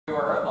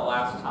were the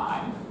last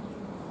time,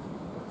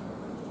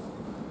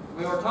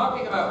 we were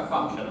talking about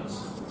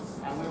functions,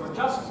 and we were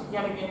just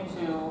getting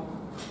into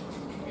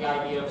the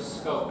idea of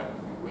scoping.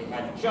 We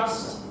had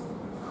just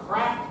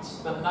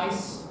cracked the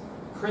nice,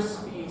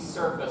 crispy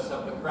surface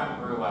of the creme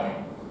brulee.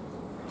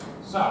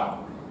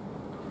 So,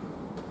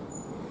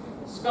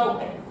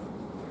 scoping.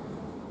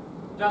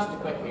 Just to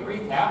quickly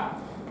recap,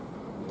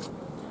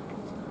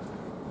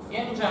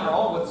 in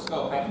general, with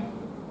scoping,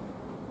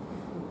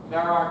 there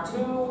are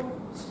two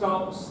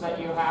scopes that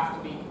you have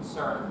to be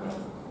concerned with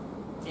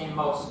in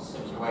most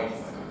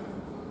situations.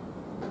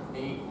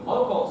 The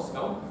local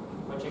scope,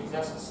 which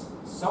exists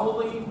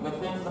solely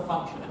within the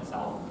function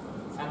itself,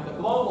 and the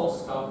global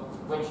scope,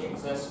 which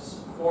exists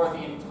for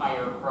the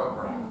entire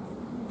program.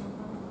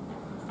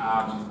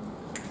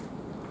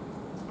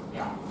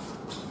 Yeah.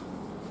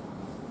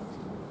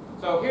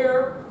 So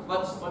here,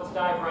 let's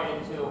dive right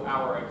into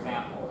our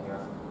example here.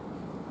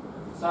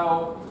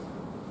 So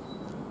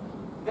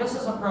this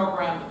is a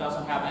program that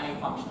doesn't have any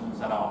functions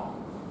at all.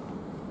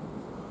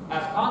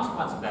 As a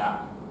consequence of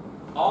that,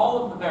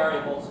 all of the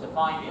variables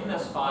defined in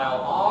this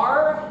file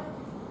are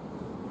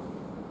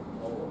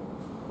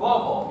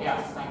global.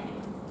 Yes, thank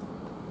you.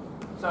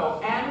 So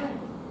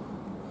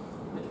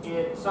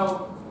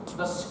so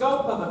the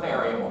scope of a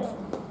variable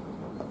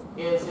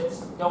is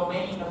its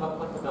domain of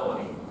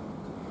applicability.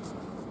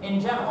 In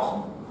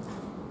general,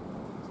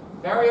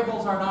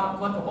 variables are not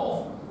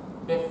applicable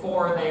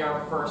before they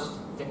are first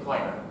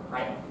declared,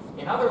 right?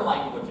 In other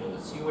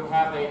languages, you would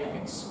have an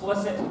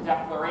explicit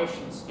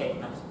declaration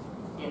statement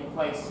in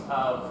place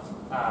of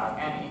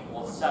n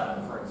equals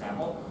 7, for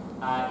example.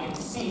 In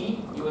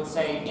C, you would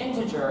say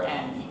integer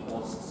n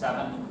equals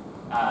 7,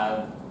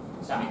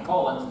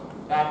 semicolon.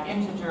 That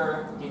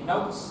integer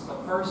denotes the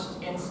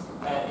first,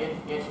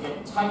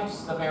 it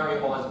types the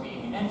variable as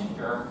being an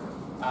integer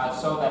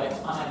so that it's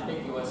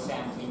unambiguous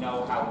and we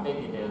know how big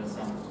it is.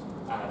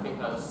 And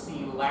because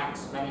C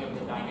lacks many of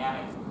the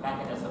dynamic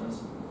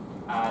mechanisms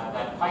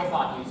that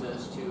Python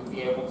uses to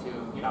be able to,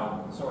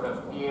 sort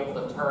of be able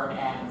to turn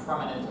n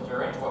from an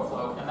integer into a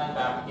float and then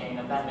back again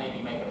and then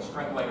maybe make it a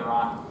string later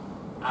on.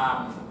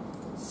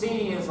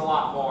 C is a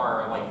lot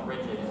more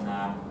rigid in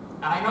that.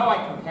 And I know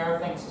I compare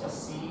things to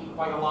C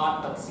quite a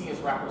lot, but C is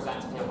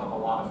representative of a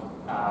lot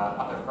of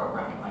other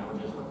programming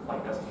languages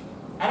like this.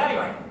 At any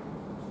rate,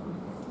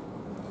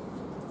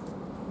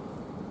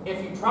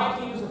 if you try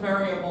to use a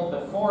variable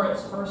before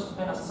it's first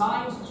been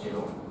assigned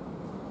to,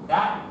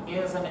 that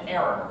is an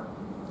error.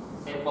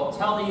 It will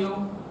tell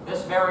you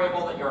this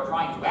variable that you're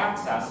trying to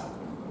access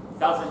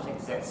doesn't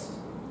exist,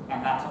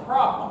 and that's a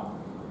problem.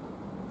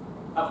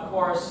 Of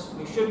course,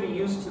 we should be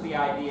used to the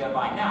idea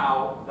by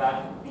now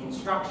that the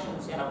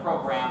instructions in a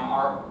program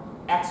are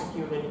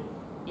executed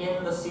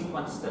in the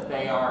sequence that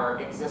they are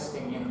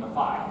existing in the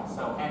file.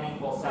 So n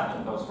equals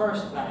 7 goes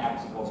first, then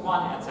x equals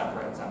 1,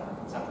 etc., etc.,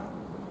 etc.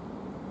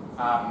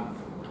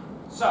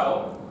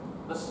 So,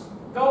 the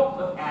scope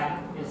of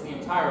n is the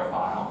entire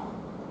file.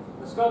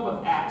 The scope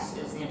of x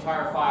is the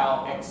entire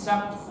file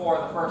except for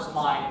the first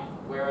line,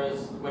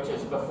 which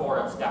is before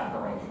its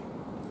declaration.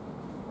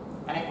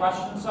 Any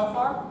questions so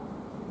far?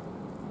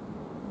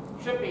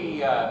 Should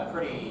be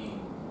pretty,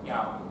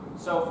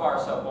 so far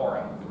so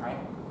boring, right?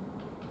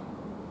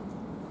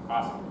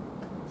 Awesome.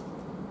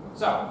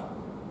 So,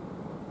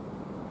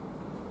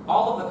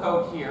 all of the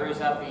code here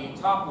is at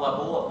the top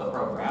level of the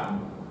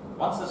program.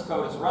 Once this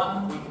code is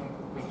run,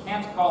 we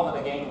can't call it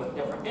again with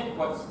different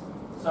inputs.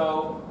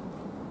 So,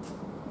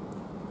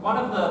 one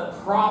of the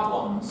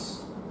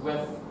problems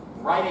with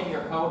writing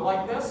your code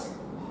like this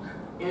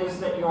is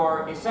that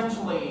you're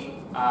essentially,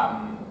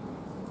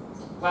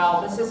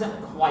 well, this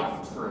isn't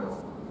quite true,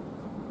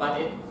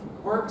 but it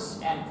works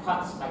and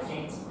cuts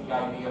against the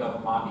idea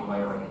of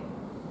modularity.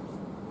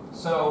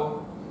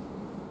 So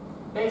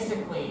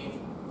basically,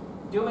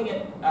 doing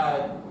it,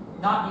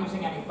 not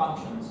using any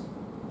functions,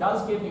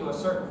 does give you a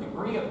certain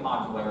degree of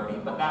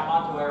modularity, but that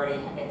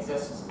modularity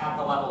exists at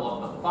the level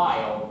of the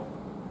file,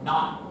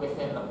 not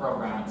within the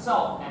program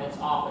itself, and it's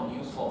often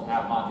useful to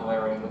have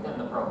modularity within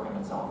the program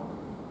itself.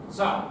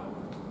 So,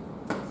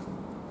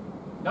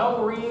 no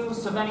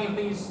reuse of any of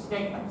these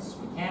statements.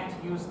 We can't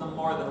use them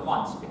more than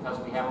once because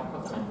we haven't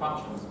put them in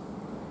functions.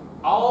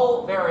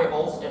 All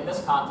variables in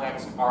this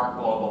context are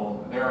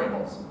global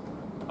variables.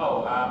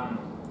 Oh,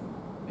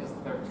 is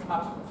there too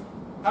much?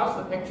 How's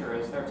the picture?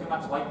 Is there too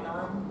much light in the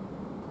room?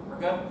 We're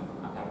good?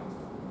 Okay.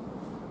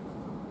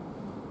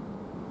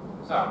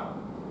 So,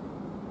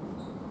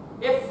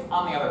 if,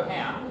 on the other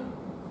hand,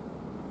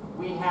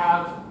 we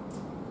have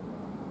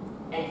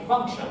a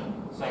function,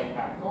 say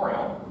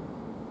factorial,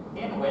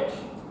 in which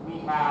we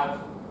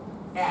have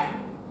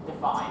n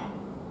defined,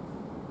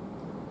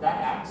 then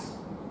x,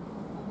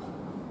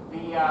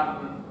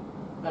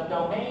 the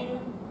domain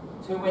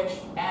to which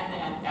n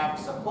and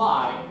x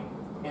apply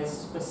is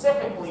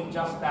specifically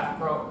just that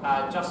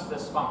just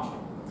this function,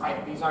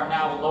 right? These are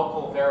now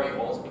local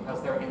variables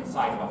because they're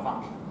inside of a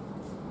function.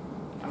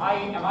 Am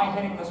I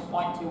hitting this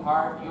point too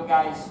hard? You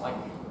guys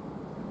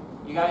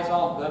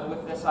all good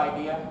with this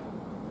idea?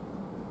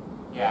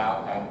 Yeah,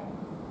 okay.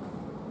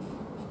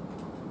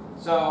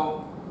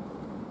 So,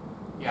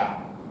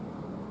 yeah.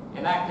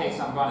 In that case,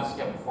 I'm going to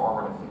skip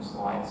forward a few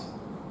slides.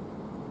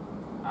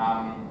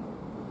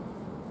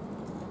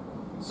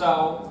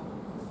 So,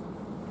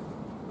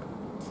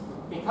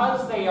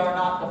 because they are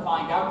not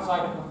defined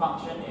outside of the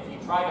function, if you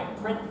try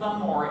to print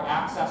them or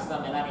access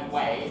them in any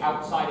way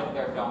outside of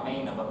their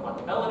domain of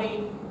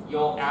applicability,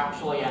 you'll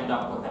actually end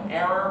up with an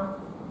error.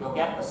 You'll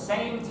get the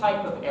same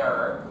type of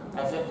error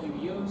as if you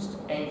used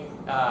a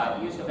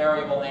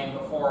variable name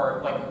before,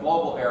 like a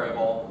global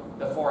variable,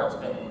 before it's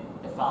been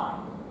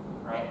defined,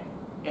 right?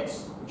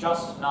 It's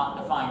just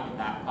not defined in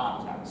that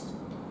context.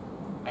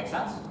 Make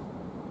sense?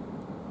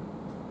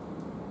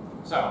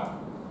 So,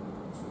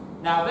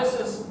 now this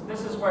is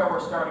where we're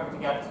starting to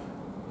get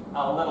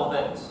a little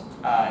bit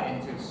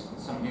into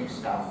some new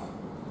stuff.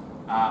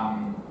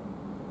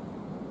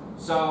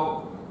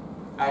 So,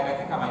 I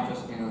think I might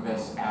just do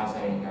this as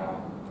an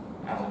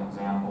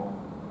example.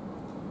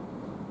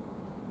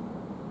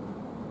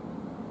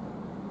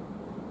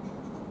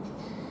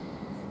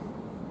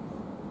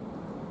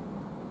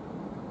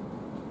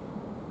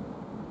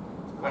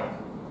 Click.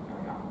 There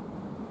we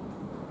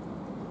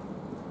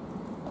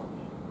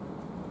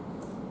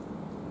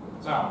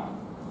go.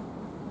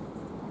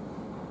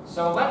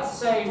 So let's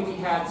say we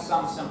had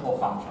some simple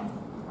function,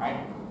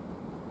 right?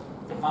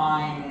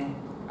 Define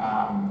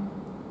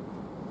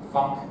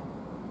func.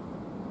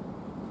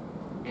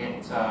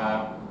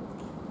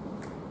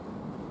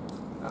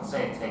 Let's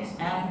say it takes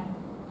n.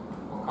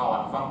 We'll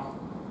call it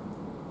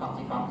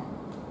funky func.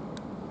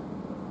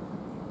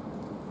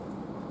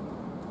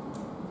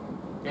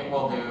 It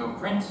will do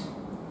print.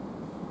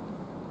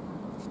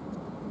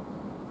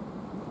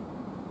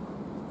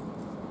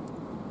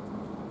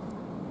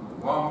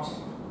 Won't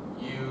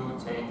you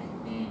take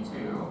me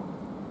to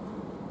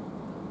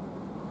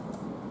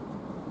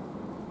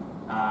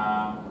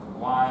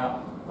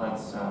while,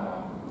 let's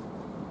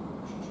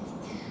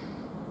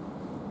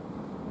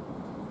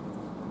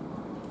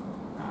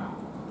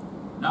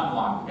num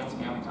block gets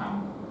me every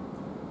time.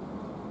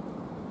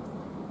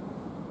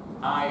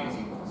 I is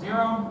equal to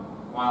 0,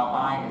 while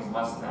I is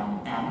less than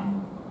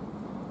n.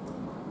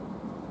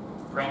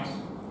 Print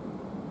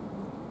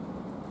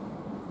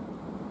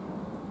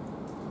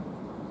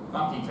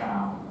funky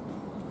town.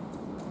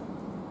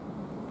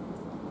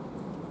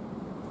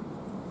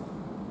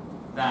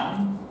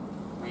 Then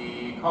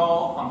we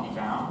call funky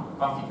town,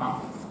 funky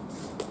func.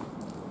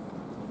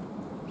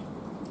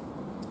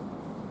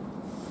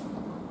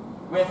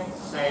 With,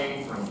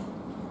 say, 3.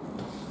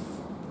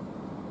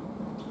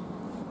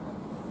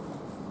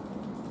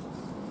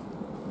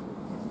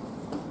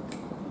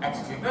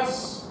 Execute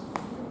this.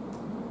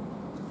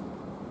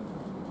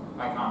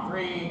 Icon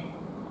 3,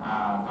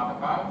 topic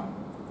 5.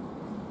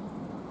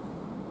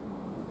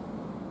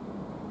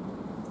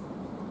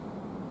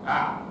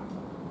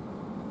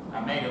 I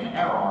made an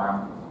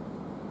error.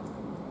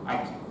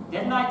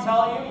 Didn't I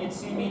tell you you'd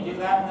see me do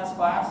that in this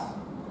class?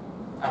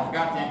 I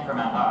forgot to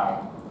increment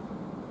I.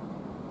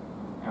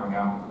 There we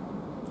go.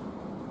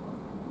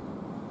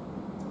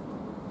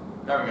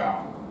 There we go.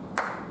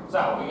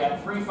 So we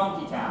got 3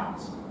 funky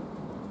towns.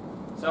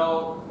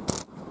 So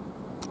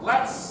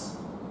let's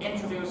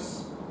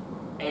introduce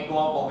a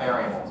global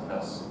variable to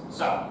this.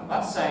 So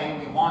let's say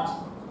we want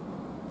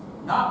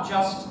not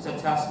just to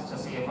test to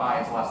see if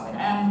I is less than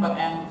n, but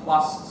n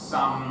plus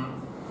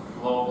some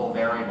global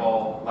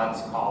variable,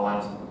 let's call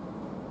it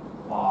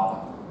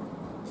lob.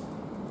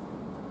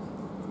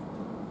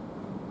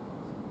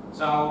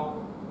 So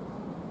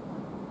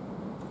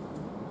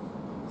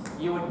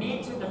you would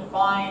need to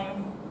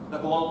define the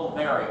global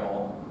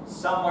variable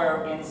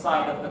somewhere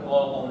inside of the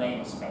global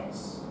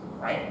namespace,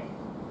 right?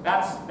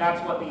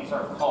 That's what these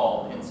are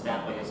called,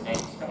 incidentally, as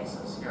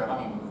namespaces. Here, let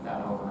me move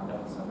that over a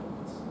bit so that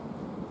it's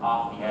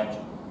off the edge.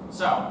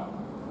 So,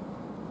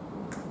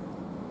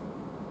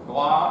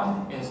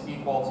 glob is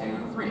equal to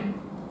 3,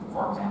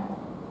 for example.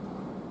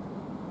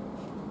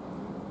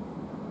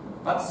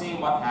 Let's see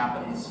what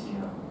happens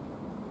here.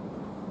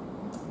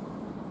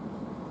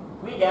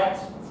 We get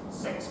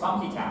 6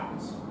 funky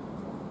towns.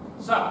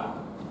 So,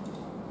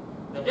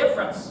 the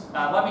difference,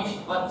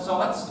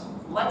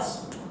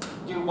 let's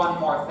do one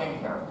more thing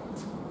here.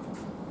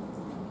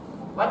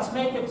 Let's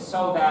make it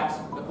so that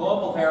the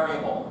global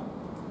variable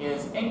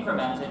is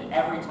incremented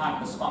every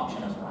time this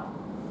function is run,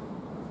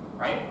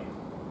 right?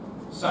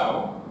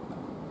 So,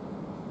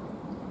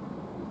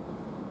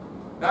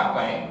 that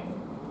way,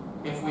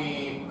 if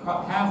we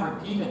have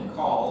repeated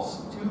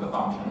calls to the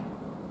function,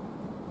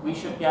 we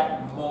should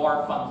get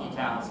more funky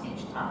towns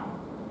each time,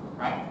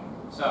 right?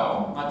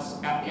 So, let's,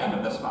 at the end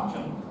of this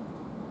function,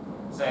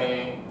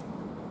 say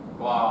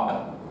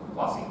glob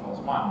plus equals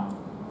 1.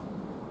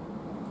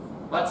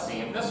 Let's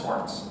see if this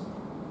works.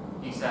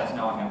 He says,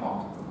 no, it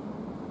won't.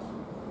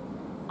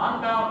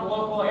 Unbound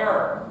local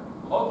error.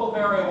 Local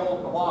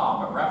variable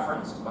glob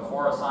referenced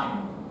before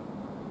assignment.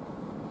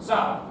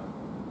 So,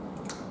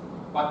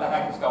 what the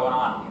heck is going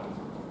on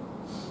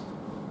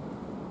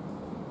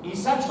here?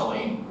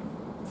 Essentially,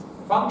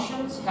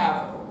 functions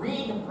have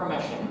read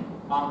permission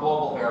on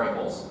global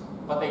variables,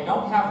 but they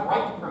don't have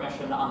write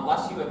permission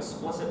unless you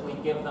explicitly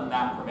give them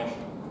that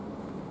permission.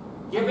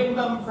 Giving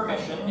them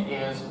permission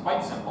is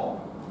quite simple.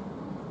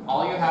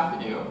 All you have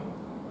to do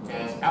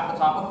is, at the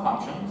top of the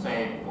function,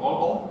 say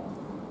global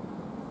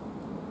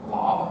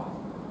glob,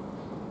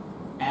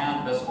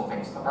 and this will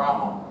fix the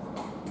problem.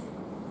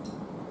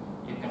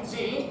 You can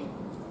see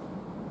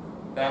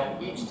that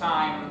each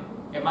time,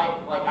 it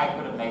might, like I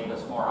could have made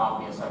this more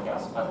obvious, I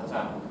guess, but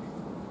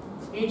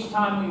each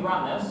time we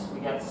run this,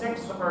 we get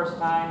 6 the first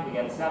time, we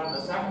get 7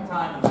 the second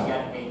time, and we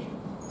get 8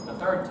 the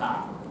third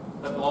time.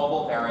 The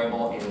global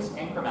variable is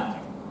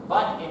incrementing.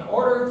 But in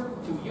order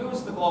to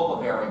use the global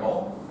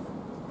variable,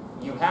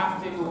 you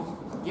have to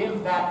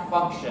give that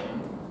function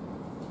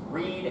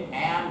read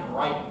and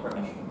write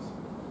permissions.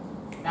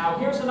 Now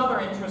here's another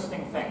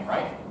interesting thing,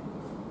 right?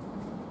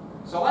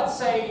 So let's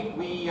say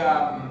we,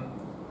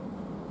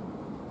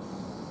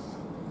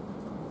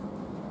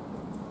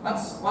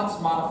 let's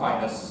modify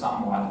this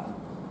somewhat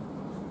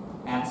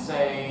and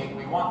say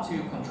we want to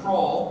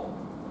control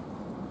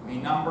the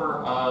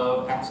number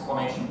of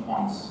exclamation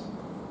points.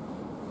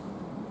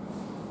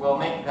 We'll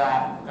make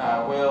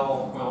that,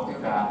 we'll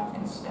do that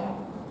instead,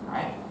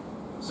 right?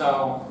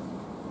 So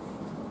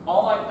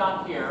all I've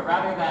done here,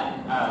 rather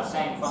than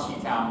saying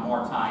FunkyTown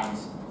more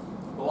times,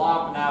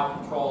 glob now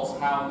controls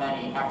how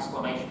many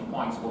exclamation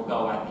points will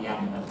go at the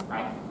end of it,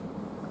 right?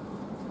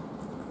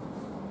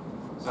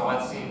 So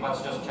let's see,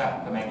 let's just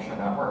check to make sure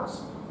that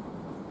works.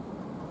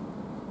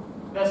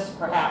 This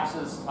perhaps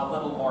is a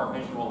little more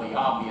visually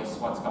obvious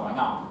what's going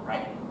on,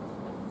 right?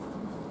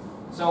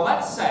 So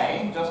let's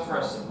say, just for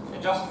the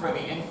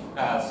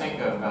sake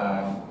of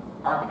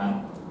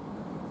argument,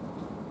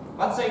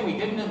 let's say we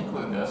didn't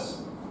include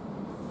this,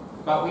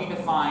 but we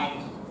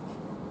defined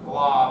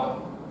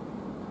glob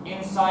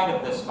inside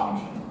of this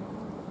function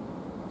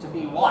to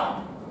be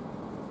 1,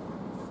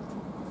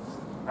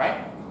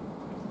 right?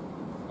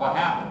 What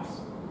happens?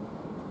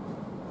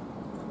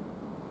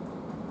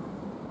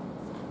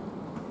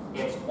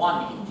 It's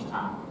 1 each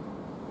time.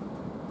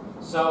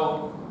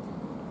 So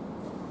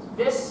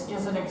this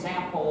is an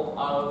example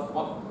of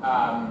what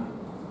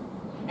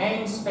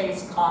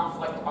namespace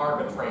conflict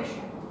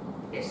arbitration,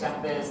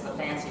 except there's the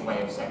fancy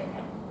way of saying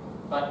it.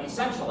 But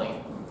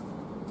essentially,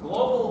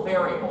 global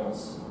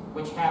variables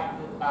which have,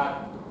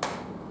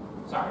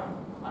 sorry,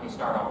 let me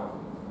start over.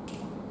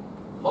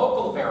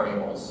 Local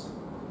variables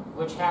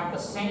which have the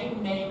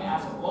same name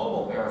as a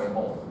global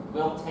variable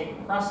will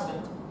take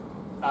precedence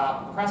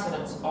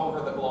over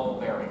the global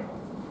variable.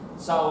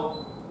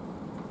 So,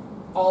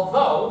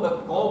 although the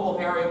global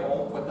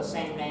variable with the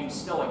same name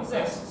still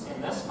exists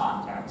in this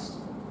context,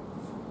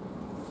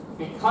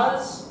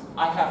 because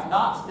I have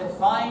not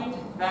defined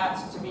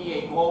that to be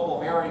a global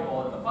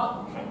variable in the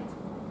function,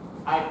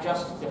 I've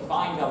just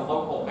defined a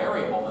local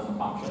variable in the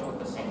function with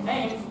the same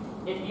name.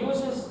 It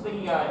uses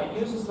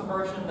the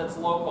version that's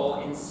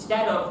local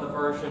instead of the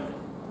version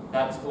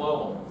that's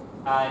global,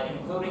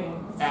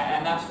 including,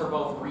 and that's for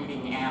both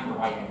reading and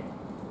writing,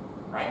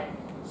 right?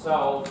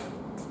 So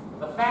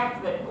the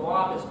fact that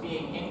glob is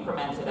being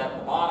incremented at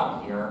the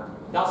bottom here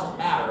doesn't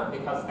matter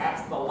because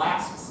that's the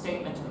last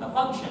statement in the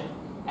function,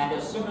 and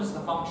as soon as the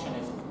function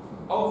is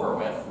over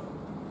with,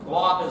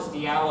 glob is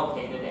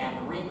deallocated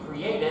and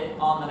recreated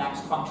on the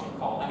next function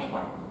call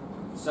anyway.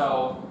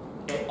 So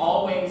it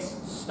always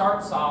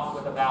starts off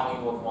with a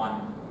value of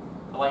 1,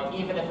 like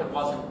even if it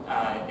wasn't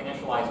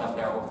initialized up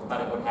there, but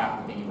it would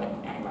have to be, but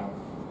anyway.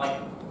 Like,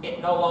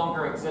 it no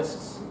longer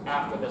exists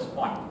after this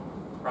point,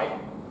 right?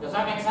 Does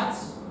that make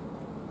sense?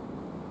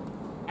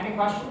 Any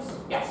questions?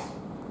 Yes? If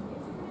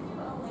you're going to do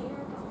a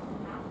later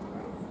function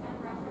afterwards and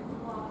reference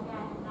glob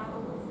again, that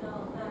will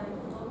still, the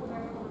global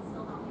variable is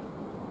still not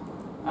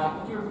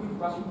available. Could you repeat the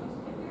question, please?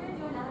 If you're going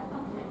to do another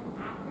function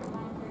after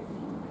line 13,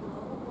 the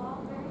global glob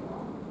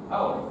variable,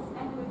 Oh.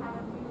 and we would have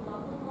a new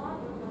local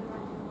glob, you would go to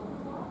run your local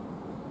glob?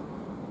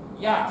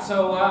 Yeah,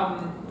 so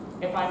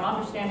if I'm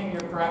understanding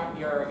your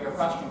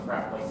question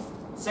correctly,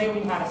 say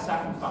we had a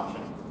second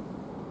function.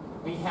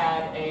 We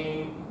had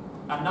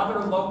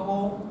another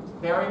local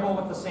variable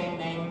with the same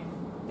name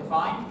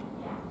defined?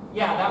 Yeah.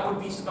 Yeah, that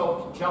would be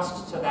scoped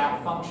just to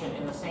that function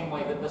in the same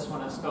way that this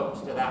one is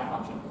scoped to that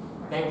function.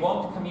 They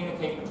won't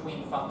communicate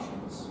between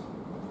functions.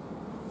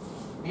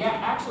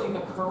 Actually,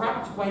 the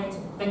correct way to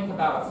think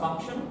about a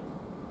function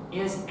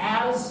is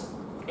as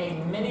a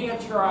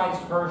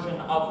miniaturized version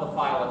of the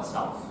file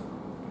itself.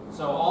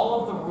 So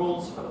all of the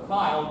rules for the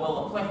file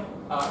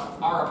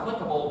are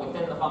applicable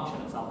within the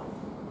function itself,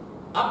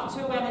 up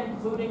to and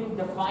including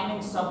defining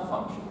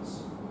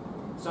subfunctions.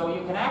 So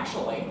you can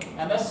actually,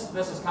 and this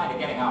is kind of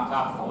getting off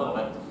topic a little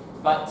bit,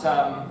 but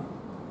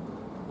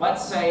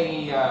let's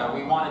say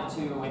we wanted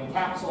to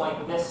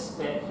encapsulate this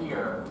bit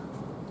here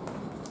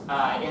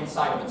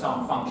inside of its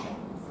own function,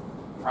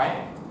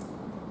 right?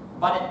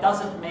 But it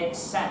doesn't make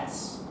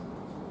sense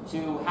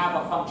to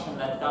have a function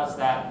that does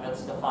that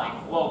that's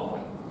defined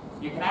globally.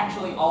 You can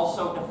actually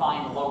also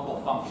define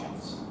local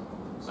functions.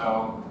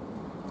 So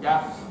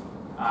def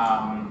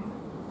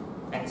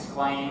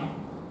exclaim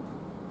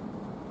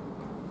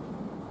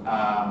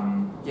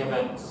give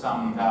it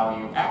some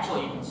value.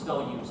 Actually, you can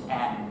still use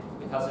n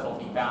because it'll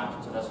be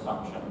bound to this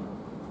function.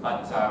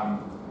 But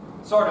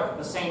sort of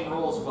the same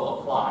rules will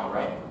apply,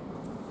 right?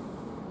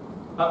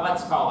 But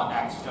let's call it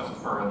x just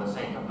for the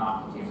sake of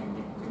not confusing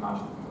people too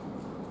much.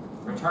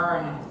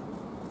 Return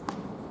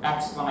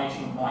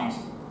exclamation point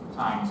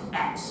times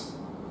x.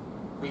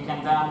 We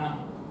can then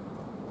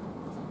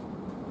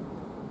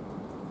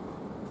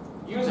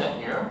use it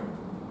here,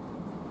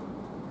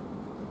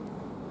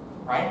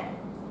 right?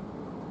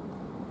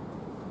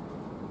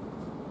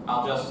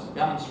 I'll just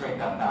demonstrate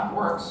that that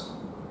works,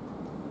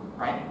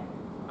 right?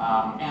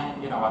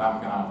 And you know what,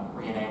 I'm going to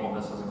re-enable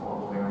this as a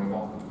global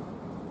variable,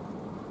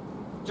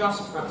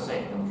 just for the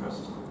sake of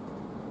interest,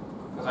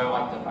 because I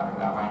liked it better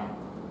that way.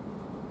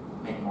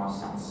 Make more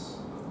sense.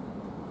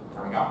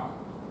 There we go.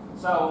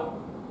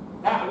 So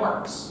that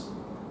works.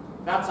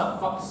 That's a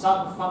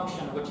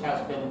sub-function which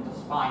has been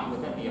defined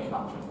within the if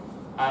function.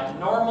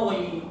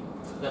 Normally,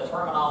 the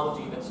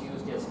terminology that's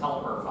used is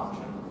helper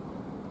function.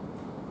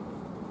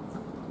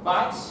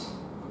 But,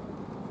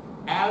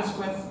 as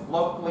with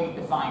locally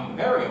defined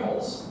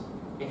variables,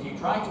 if you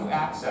try to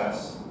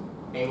access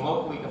a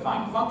locally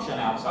defined function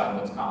outside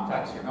of its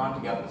context, you're going to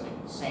get the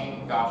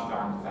same gosh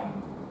darn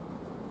thing.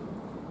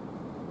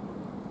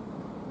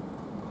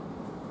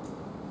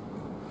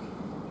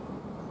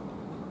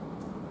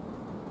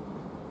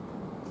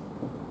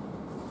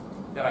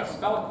 Did I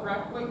spell it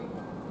correctly?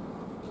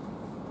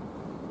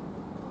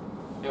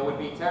 It would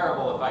be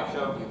terrible if I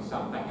showed you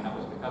something and it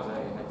was because I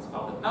had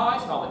spelled it. No, I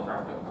spelled it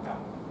correctly. Okay.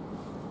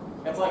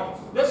 It's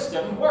like, this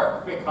didn't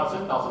work because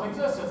it doesn't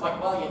exist. It's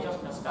like, well, you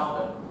just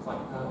misspelled it. It's like,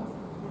 oh.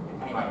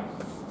 Anyway,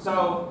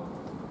 so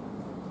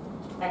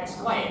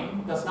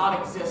exclaim does not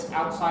exist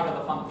outside of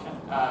the function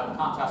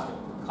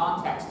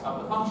context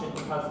of the function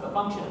because the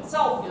function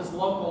itself is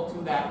local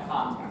to that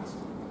context.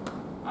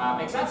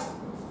 Make sense?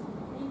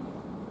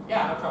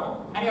 Yeah, no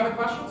trouble. Any other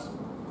questions?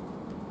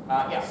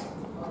 Yes.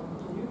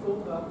 Can you go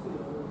back to the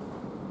other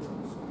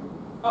screen?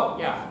 Oh,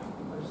 yeah.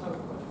 I just have a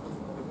question.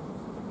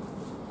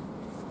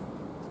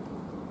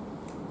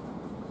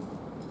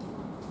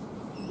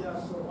 Yeah,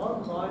 so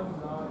on line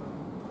 9,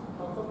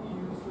 how come you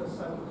use the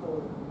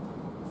semicolon?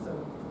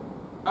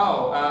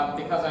 Oh,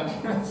 because I mean,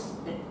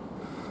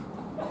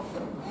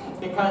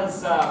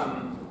 because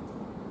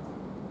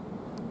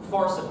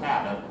force of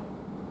habit,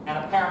 and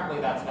apparently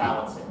that's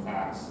valid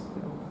syntax.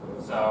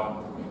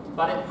 So,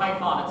 but in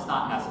Python it's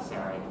not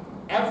necessary.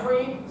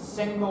 Every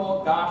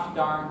single gosh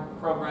darn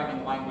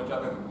programming language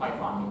other than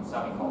Python needs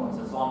semicolons,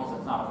 as long as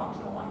it's not a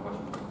functional language.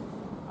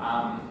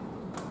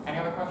 Any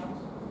other questions?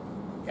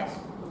 Yes?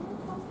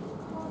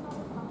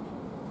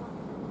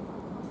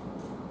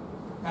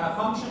 Can a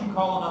function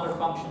call another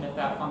function if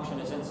that function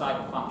is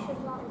inside the function?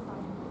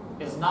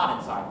 Is not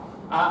inside.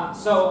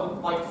 So,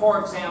 like for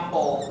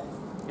example,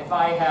 if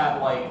I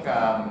had like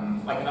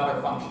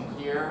another function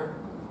here,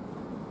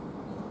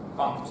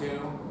 func2,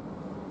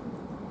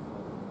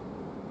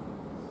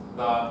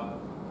 the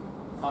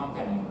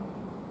funkening.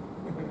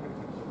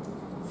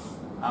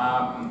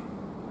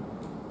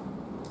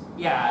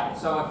 Yeah,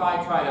 so if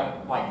I try to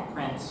like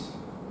print,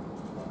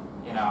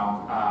 you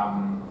know,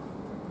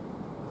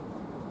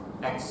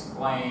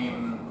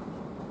 exclaim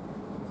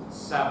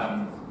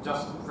 7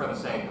 just for the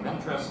sake of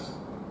interest,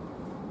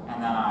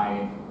 and then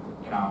I,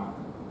 you know,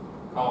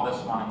 call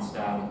this one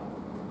instead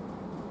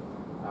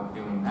of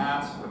doing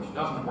that, which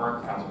doesn't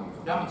work as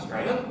we've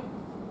demonstrated.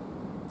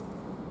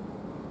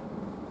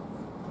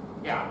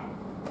 Yeah.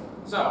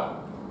 So,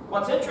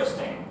 what's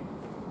interesting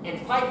in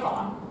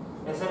Python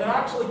is that it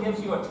actually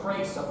gives you a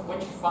trace of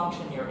which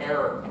function your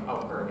error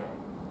occurred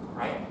in,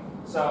 right?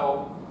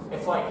 So,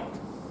 it's like,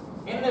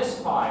 in this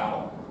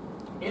file,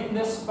 in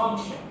this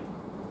function,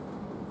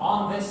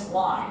 on this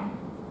line,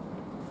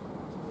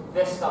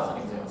 this doesn't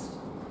exist.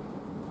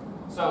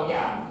 So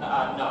yeah,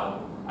 no.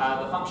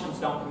 The functions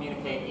don't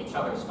communicate each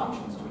other's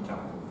functions to each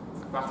other.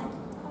 Question?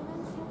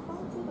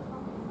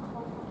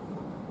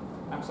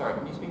 I'm sorry,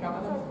 can you speak up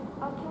a bit?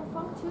 Can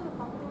func2 the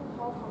function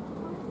call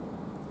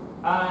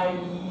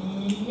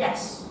function?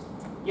 Yes.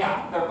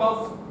 Yeah, they're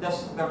both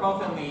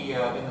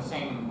in the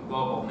same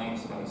global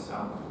namespace.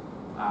 So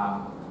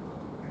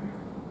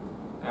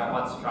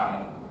let's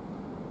try it.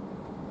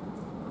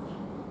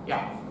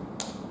 Yeah.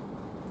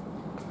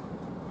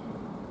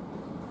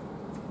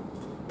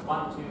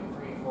 1, 2,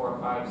 3, 4,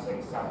 5,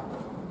 6, 7.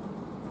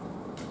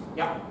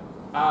 Yeah.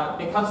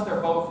 Because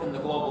they're both in the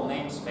global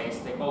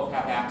namespace, they both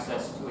have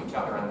access to each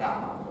other at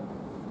that level.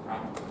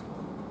 Right?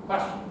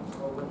 Question?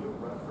 Well, when you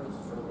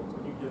reference or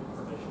when you give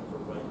permission to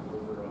write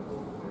over a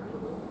global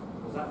variable,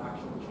 does that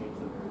actually change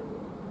the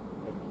variable?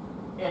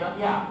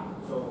 Yeah.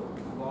 So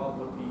log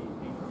would be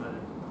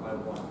incremented by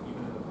 1,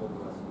 even in the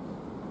global essence.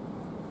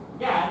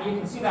 Yeah, and you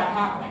can see that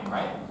happening,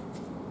 right?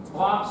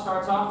 Log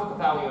starts off with a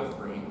value of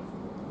 3.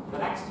 The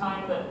next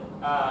time that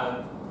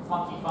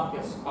funky func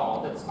is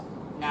called, it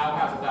now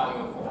has a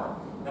value of 4.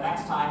 The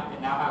next time, it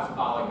now has a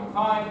value of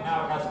 5.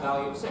 Now it has a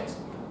value of 6.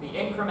 The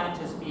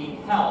increment is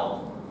being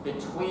held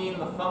between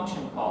the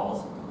function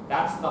calls.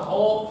 That's the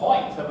whole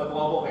point of a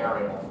global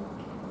variable.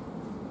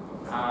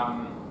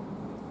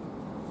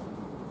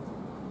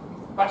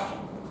 Question?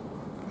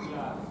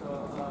 Yeah, so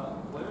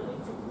what are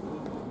like the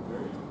rules of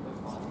where you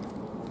define a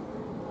global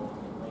variable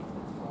and like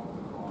the top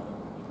and bottom?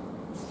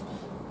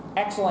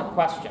 Excellent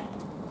question.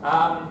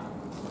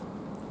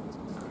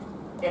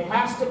 It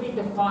has to be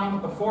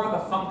defined before the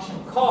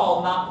function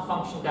call, not the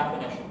function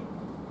definition.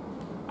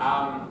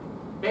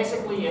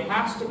 Basically, it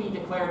has to be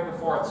declared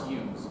before it's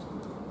used.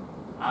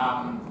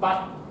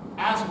 But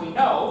as we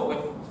know,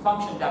 with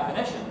function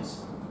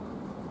definitions,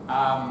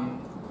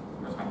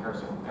 where's my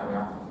cursor? There we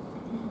are.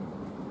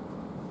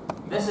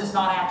 This is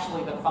not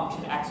actually the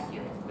function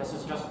executing. This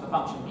is just the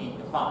function being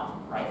defined,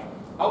 right?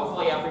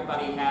 Hopefully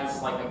everybody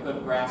has like a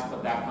good grasp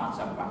of that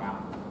concept by now,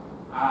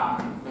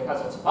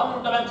 because it's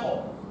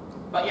fundamental.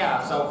 But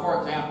yeah, so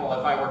for example,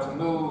 if I were to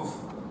move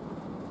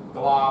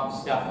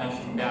glob's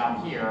definition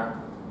down here,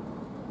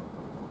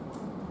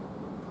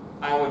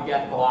 I would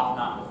get glob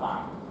not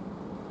defined.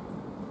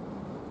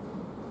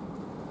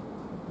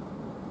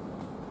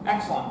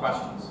 Excellent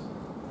questions.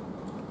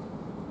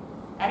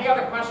 Any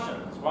other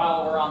questions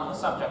while we're on the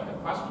subject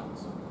of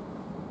questions?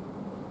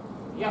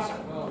 Yes, sir.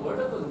 Where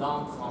does the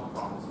non come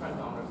from? Just trying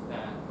to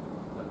understand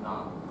the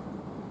non.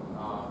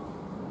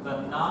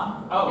 The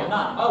non? Oh, Yeah.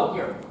 none. Oh,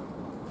 here.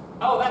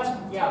 Oh, that's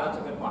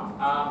a good one.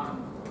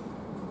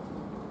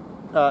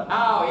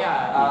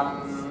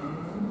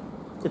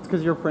 It's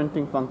because you're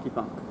printing Funky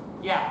Funk.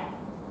 Yeah.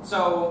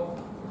 So,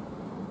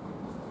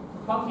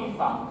 Funky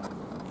Funk,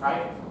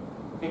 right?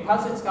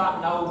 Because it's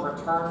got no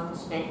return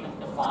statement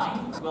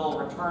defined, will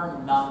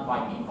return none by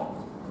default,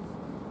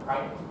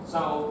 right?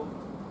 So,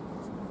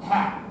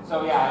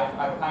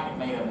 I've kind of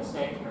made a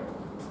mistake here.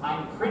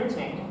 I'm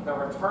printing the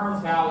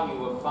return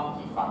value of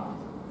Funky Funk,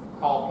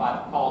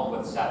 called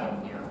with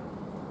 7 here.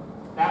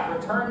 That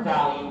return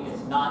value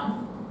is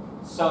none,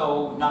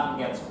 so none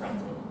gets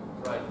printed.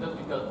 Right, just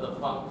because the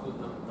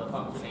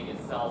functioning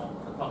itself,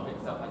 the function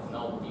itself has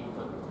no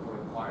input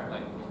required,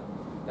 like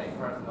it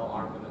has no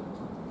argument.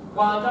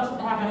 Well, it doesn't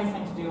have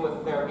anything to do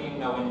with there being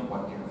no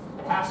input here.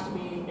 It has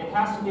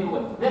to do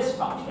with this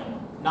function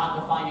not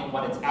defining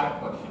what its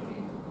output should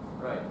be.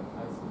 Right,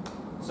 I see.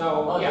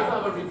 So Well, it yeah.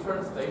 doesn't have a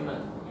return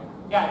statement.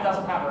 Yeah, it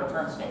doesn't have a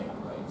return statement.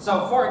 Right.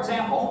 So for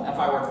example, if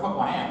I were to put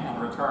one in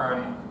and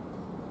return,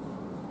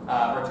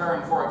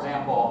 for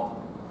example,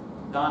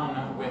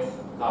 done with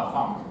the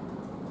func.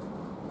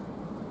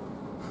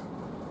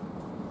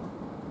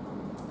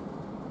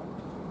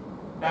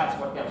 That's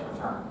what gets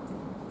returned.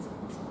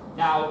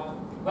 Now,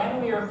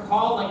 when we are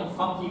calling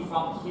Funky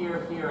Funk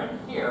here, here,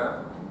 and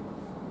here,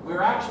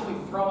 we're actually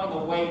throwing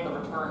away the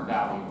return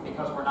value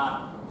because we're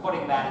not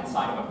putting that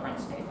inside of a print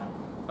statement.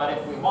 But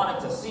if we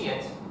wanted to see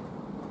it,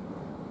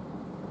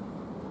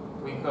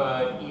 we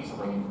could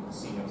easily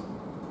see it.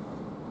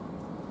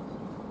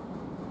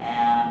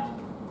 And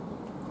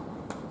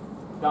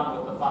done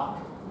with the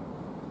funk.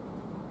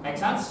 Make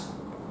sense?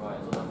 Right,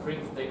 so the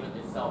print statement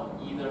itself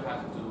either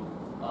has to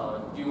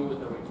deal with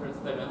the return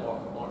statement or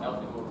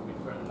else it will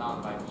return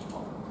none by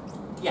default.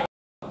 Yeah.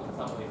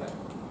 Something like that.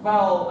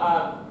 Well,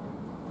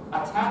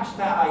 attach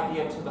that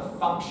idea to the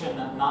function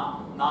and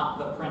not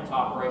the print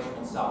operation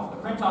itself. The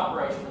print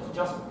operation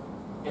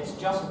is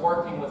just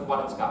working with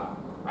what it's got,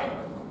 right?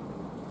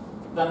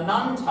 The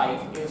none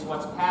type is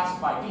what's passed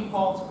by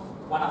default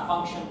when a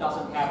function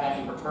doesn't have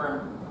any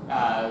return,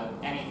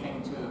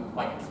 anything to,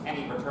 like,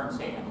 any return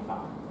statement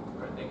defined.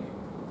 Right, thank you.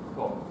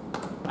 Cool.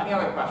 Any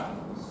other questions?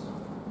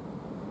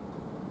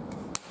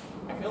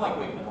 I feel like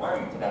we've been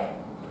learning today.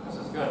 This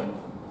is good.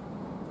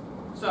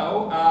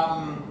 So,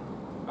 oh,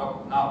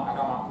 no, I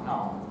don't want,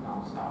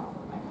 no, stop.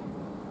 Thank you.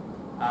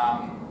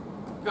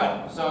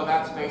 Good. So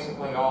that's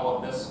basically all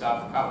of this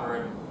stuff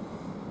covered.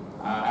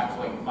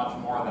 Actually, much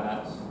more than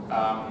it.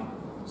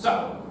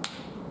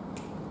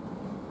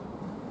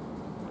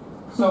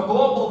 So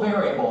global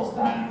variables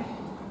then.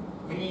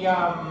 We,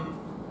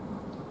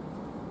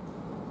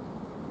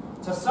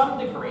 to some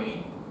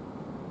degree,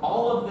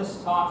 all of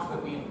this talk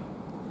that we've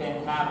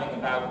been having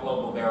about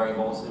global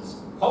variables is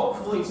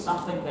hopefully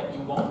something that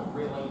you won't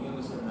really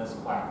use in this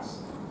class.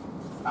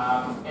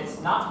 It's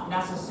not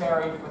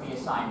necessary for the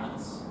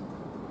assignments,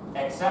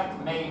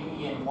 except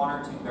maybe in one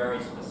or two very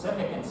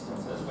specific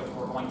instances, which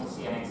we're going to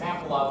see an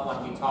example of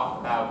when we talk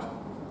about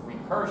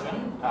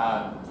recursion,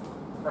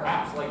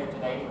 perhaps later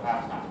today,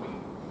 perhaps next week.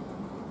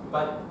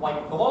 But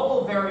like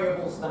global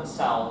variables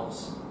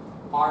themselves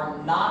are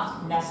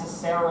not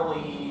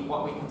necessarily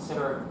what we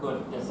consider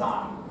good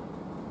design.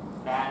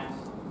 And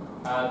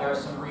there are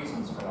some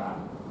reasons for that.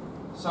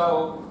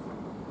 So,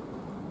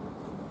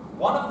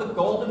 one of the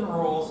golden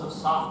rules of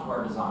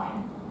software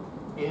design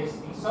is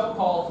the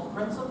so-called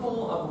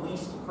principle of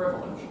least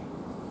privilege.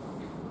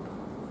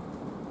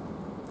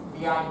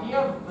 The idea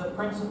of the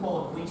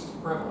principle of least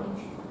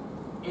privilege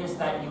is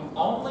that you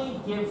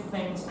only give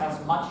things as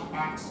much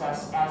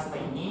access as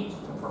they need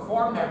to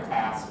perform their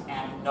task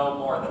and no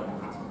more than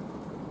that.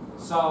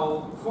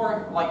 So,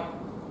 for like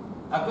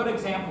a good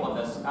example of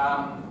this,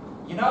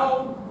 you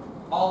know,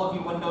 all of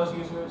you Windows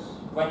users,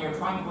 when you're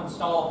trying to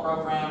install a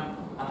program,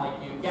 and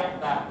like you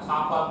get that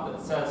pop-up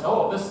that says,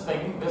 oh,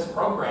 this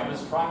program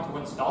is trying to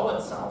install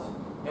itself.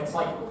 It's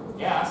like,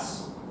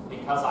 yes,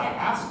 because I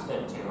asked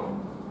it to.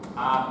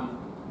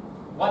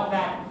 What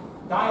that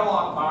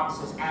dialog box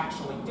is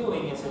actually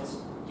doing is it's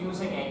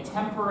using a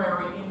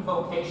temporary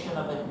invocation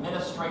of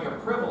administrator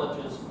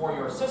privileges for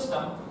your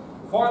system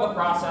for the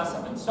process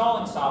of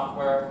installing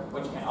software,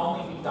 which can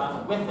only be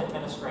done with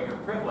administrator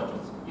privileges.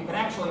 You can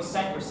actually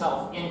set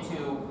yourself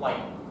into, like,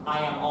 I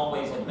am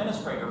always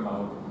administrator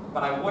mode,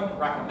 but I wouldn't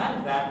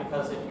recommend that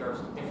because if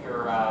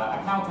your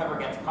account ever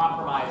gets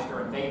compromised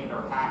or invaded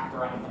or hacked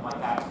or anything like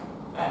that,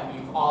 then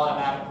you've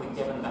automatically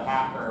given the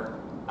hacker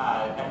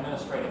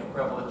administrative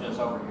privileges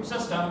over your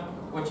system,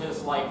 which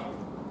is like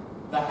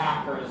the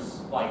hacker's,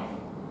 like,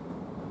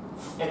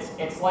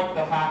 it's like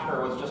the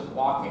hacker was just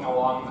walking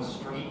along the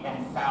street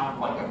and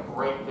found like a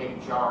great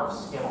big jar of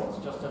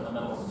Skittles just in the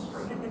middle of the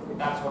street.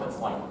 That's what it's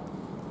like.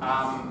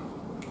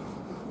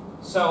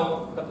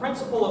 So the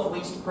principle of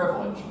least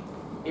privilege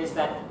is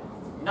that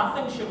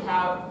nothing should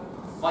have,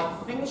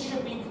 like, things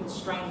should be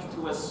constrained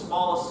to as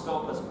small a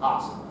scope as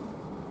possible,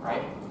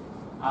 right?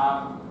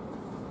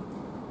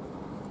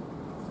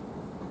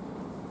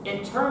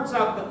 It turns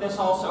out that this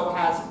also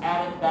has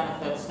added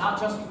benefits, not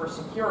just for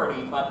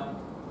security, but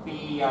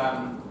the,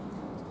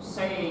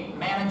 say,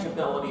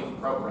 manageability of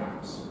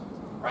programs,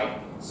 right?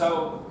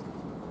 So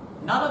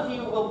none of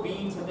you will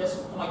be to this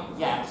point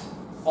yet,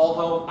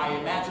 although I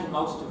imagine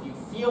most of you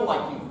feel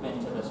like you've been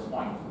to this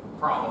point,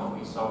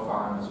 probably so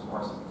far in this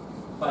course.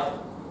 But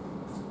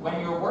when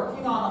you're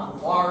working on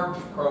large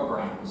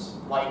programs,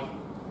 like,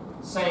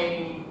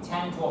 say,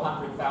 10 to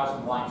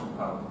 100,000 lines of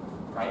code,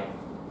 right?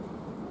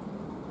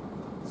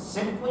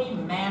 Simply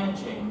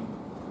managing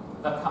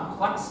the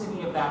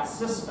complexity of that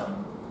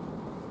system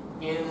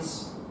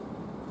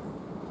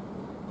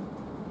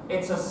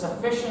it's a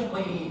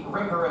sufficiently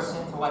rigorous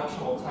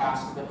intellectual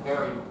task that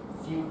very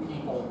few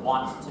people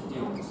want to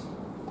do it.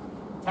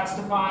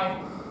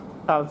 Testify?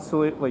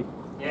 Absolutely.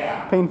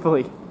 Yeah.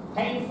 Painfully.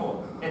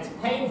 Painful. It's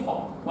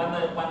painful when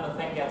the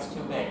thing gets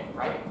too big,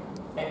 right?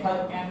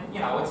 And you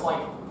know, it's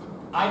like,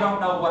 I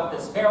don't know what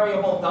this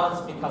variable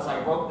does because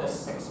I wrote this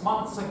 6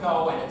 months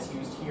ago and it's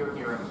used here,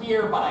 here, and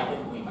here, but I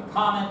didn't leave a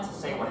comment to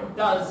say what it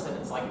does, and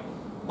it's like,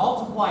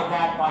 multiply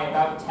that by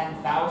about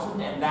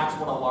 10,000 and that's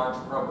what a large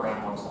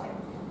program looks like.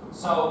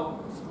 So,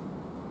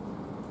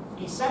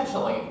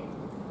 essentially,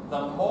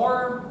 the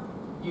more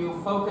you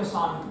focus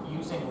on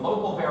using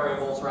local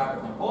variables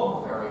rather than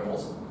global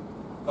variables,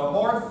 the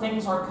more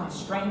things are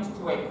constrained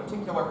to a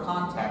particular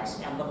context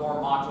and the more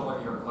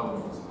modular your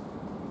code is.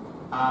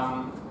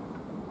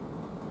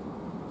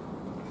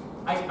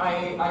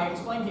 I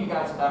explained to you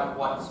guys about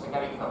what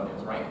spaghetti code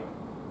is, right?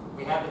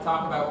 We had to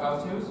talk about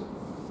go-tos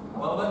a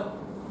little bit.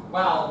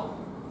 Well,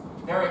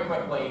 very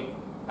quickly,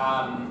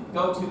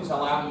 go-tos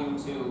allow you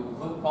to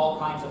loop all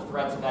kinds of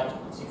threads of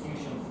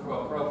execution through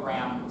a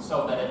program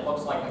so that it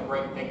looks like a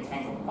great big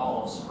tangled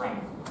ball of string.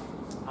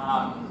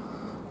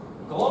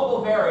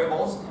 Global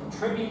variables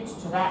contribute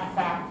to that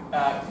fact,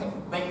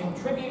 they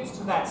contribute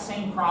to that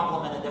same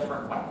problem in a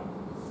different way,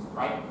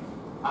 right?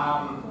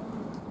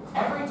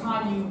 Every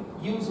time you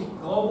use a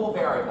global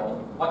variable,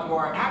 what you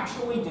are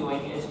actually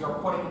doing is you're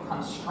putting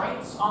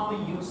constraints on the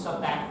use of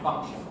that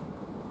function,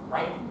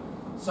 right?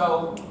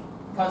 So,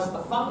 because the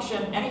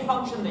function, any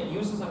function that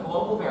uses a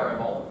global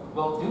variable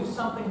will do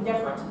something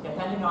different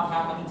depending on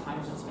how many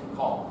times it's been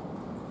called.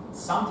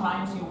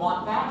 Sometimes you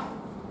want that,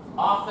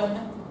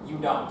 often you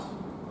don't,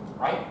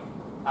 right?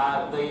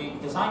 The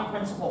design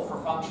principle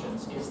for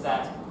functions is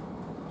that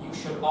you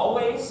should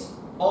always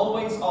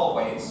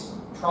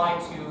try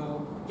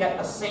to get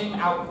the same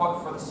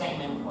output for the same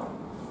input,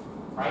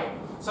 right?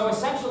 So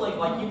essentially,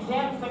 like, you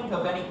can't think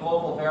of any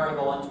global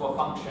variable into a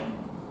function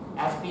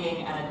as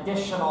being an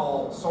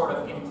additional sort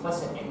of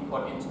implicit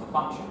input into the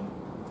function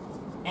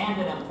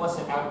and an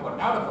implicit output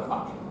out of the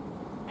function.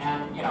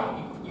 And, you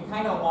know, you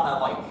kind of want to,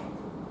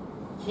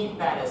 like, keep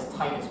that as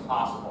tight as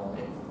possible.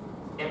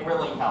 It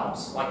really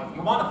helps. Like,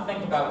 you want to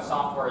think about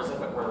software as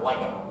if it were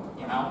Lego,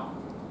 you know?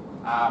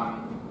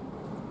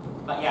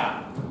 But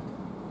yeah.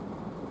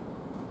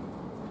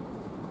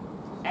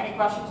 Any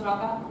questions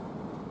about that?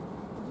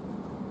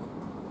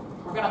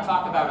 We're going to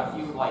talk about a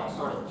few, like,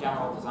 sort of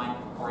general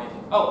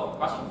design-oriented... Oh,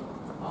 question?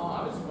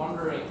 I was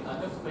wondering,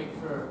 just to make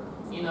sure,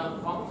 in a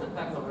function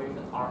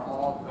declaration, are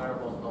all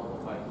variables local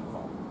by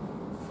default?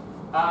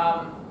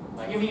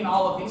 You mean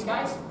all of these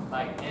guys?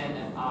 Like n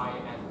and I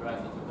and the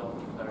rest of them don't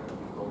declare to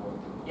be global.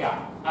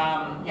 Yeah.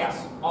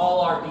 Yes.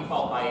 All are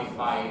default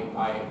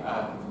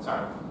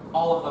sorry.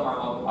 All of them are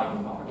local by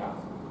default. Yeah.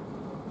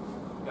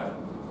 Good.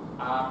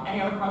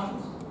 Any other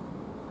questions?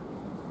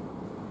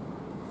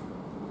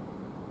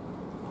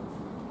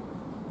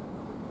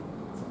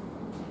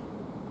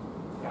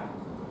 Yeah.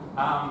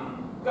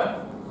 Good.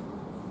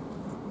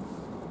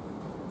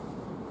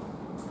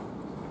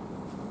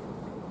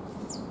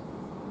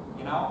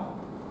 You know,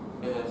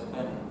 it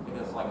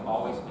has like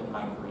always been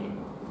my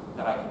dream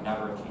that I could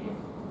never achieve,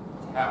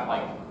 to have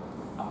like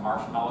a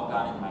marshmallow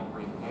gun in my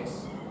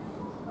briefcase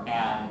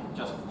and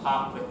just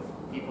pop the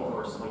people who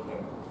are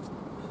sleeping.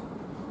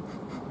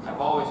 I've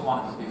always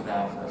wanted to do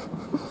that, but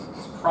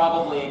it's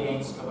probably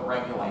against the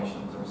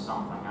regulations or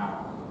something, I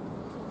don't know.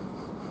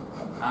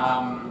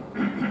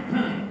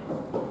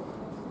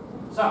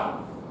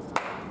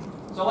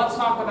 So let's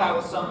talk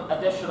about some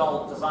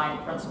additional design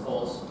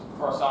principles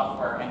for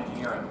software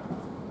engineering.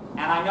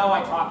 And I know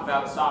I talk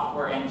about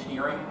software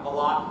engineering a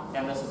lot,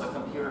 and this is a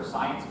computer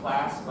science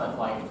class, but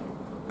like,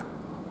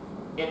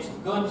 it's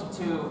good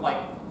to,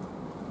 like,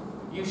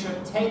 you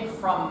should take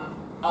from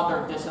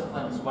other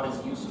disciplines what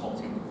is useful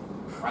to you,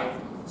 right?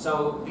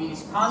 So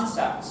these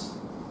concepts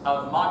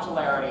of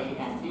modularity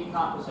and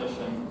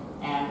decomposition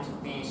and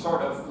the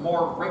sort of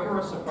more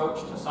rigorous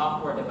approach to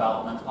software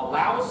development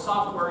allows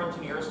software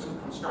engineers to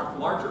construct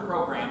larger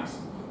programs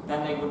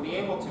than they would be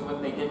able to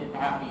if they didn't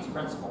have these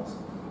principles.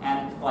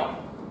 And like,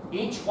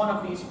 each one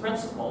of these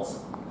principles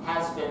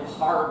has been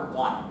hard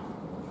won.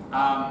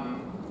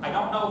 I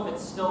don't know if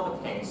it's still the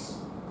case,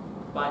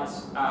 but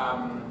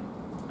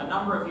a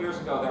number of years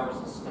ago there was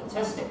a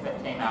statistic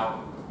that came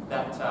out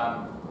that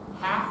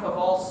half of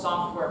all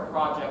software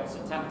projects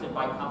attempted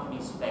by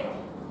companies fail.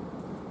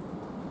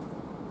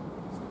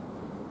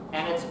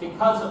 And it's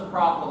because of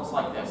problems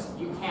like this.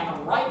 You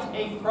can write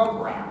a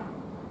program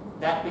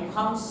that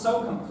becomes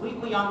so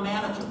completely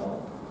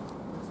unmanageable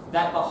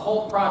that the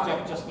whole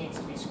project just needs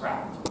to be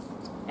scrapped.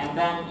 And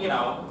then, you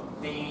know,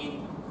 the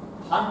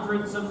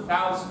hundreds of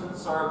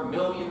thousands or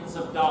millions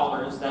of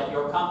dollars that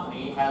your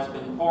company has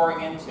been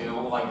pouring into,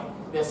 like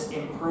this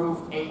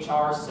improved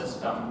HR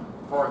system,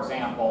 for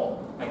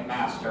example,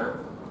 McMaster.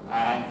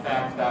 In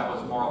fact, that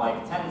was more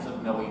like tens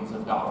of millions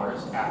of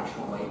dollars,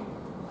 actually.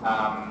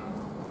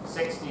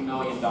 $60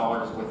 million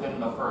within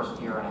the first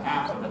year and a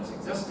half of its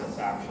existence,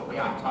 actually.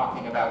 I'm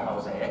talking about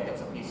Mosaic. It's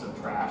a piece of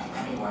trash,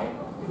 anyway.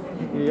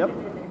 Yep.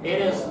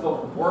 It is the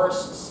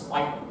worst.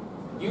 Like,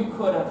 they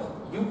could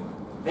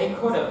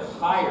have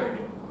hired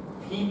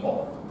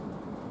people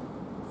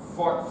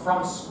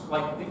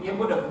it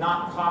would have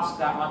not cost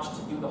that much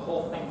to do the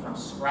whole thing from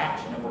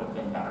scratch, and it would have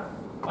been better.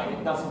 Like,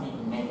 it doesn't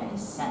even make any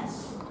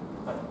sense.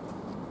 But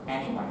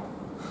anyway.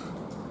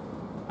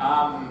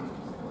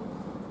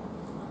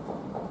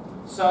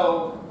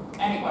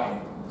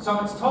 So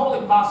it's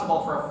totally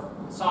possible for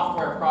a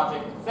software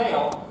project to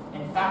fail.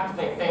 In fact,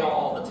 they fail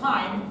all the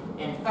time.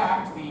 In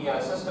fact,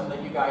 the system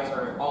that you guys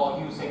are all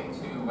using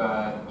to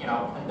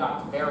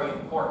conduct very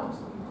important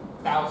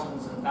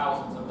thousands and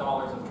thousands of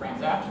dollars of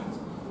transactions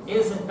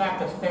is in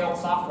fact a failed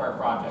software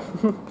project.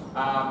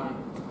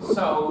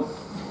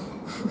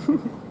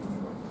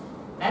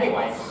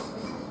 Anyway,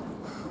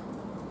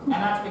 and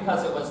that's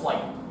because it was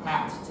like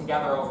hacked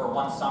together over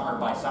one summer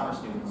by summer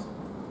students.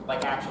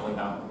 Like, actually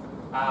though.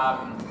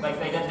 Like,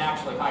 they didn't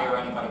actually hire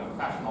anybody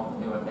professional to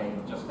do it, they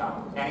just got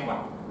it. Anyway,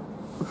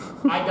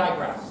 I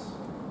digress.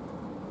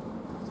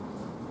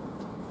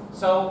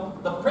 So,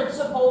 the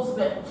principles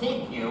that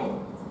keep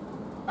you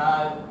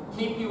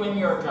in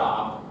your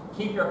job,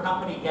 keep your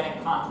company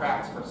getting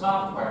contracts for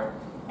software,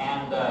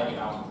 and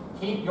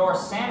keep your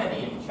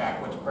sanity in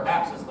check, which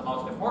perhaps is the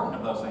most important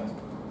of those things.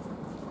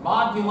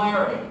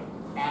 Modularity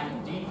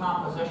and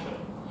decomposition.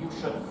 You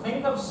should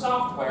think of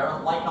software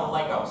like a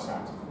Lego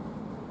set.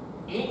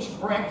 Each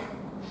brick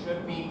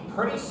should be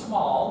pretty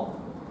small,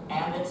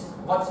 and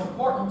what's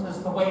important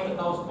is the way that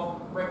those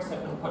bricks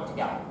have been put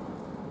together,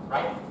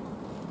 right?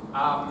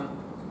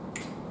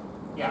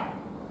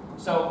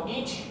 So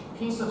each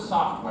piece of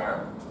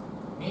software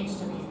needs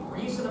to be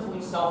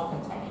reasonably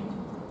self-contained.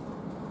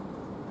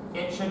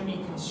 It should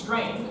be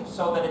constrained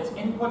so that its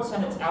inputs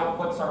and its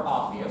outputs are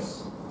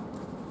obvious.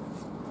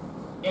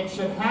 It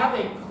should have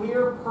a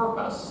clear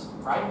purpose,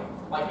 right?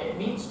 Like, it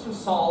needs to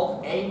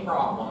solve a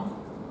problem,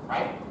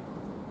 right?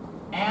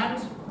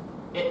 And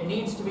it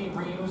needs to be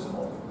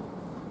reusable.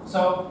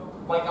 So,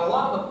 like, a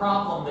lot of the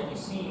problem that you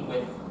see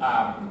with,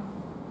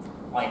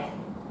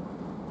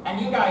 and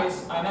you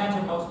guys, I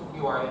imagine most of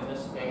you are in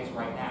this phase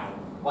right now,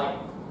 like,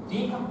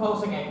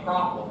 decomposing a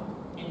problem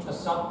into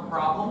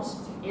sub-problems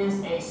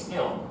is a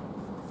skill,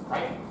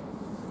 right?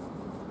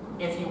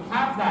 If you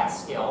have that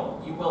skill,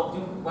 you will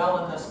do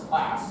well in this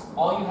class.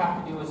 All you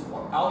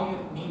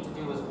need to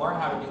do is learn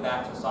how to do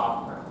that to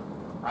software,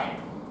 right?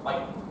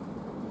 Like,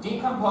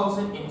 decompose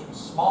it into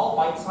small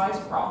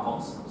bite-sized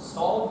problems,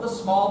 solve the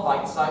small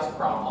bite-sized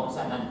problems,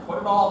 and then put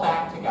it all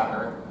back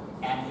together,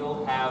 and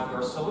you'll have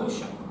your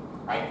solution,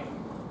 right?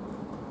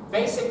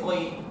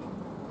 Basically,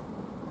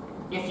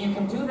 if you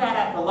can do that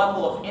at the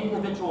level of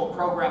individual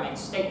programming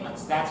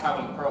statements, that's how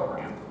you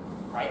program,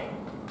 right?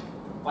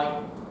 Like,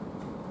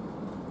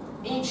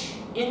 each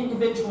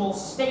individual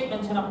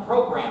statement in a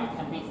program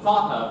can be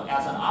thought of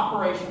as an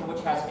operation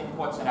which has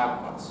inputs and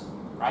outputs,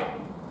 right?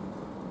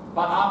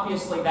 But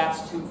obviously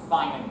that's too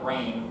fine a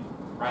grain,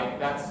 right?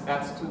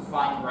 That's too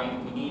fine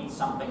grained. We need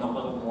something a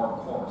little more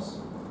coarse.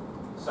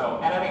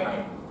 So, at any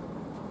rate,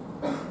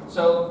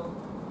 so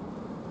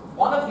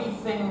one of the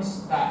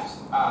things that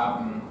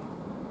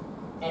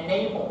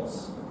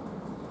enables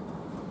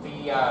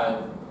the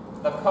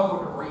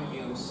code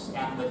reuse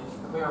and the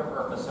clear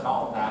purpose and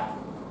all of that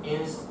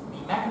is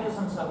the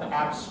mechanisms of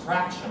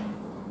abstraction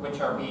which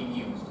are being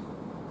used.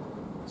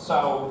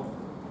 So,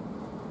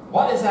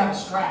 what is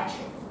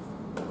abstraction?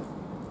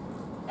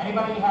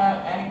 Anybody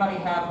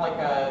have like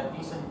a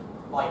decent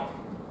like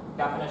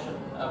definition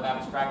of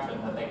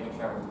abstraction that they could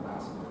share with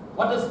class?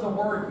 What does the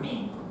word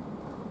mean?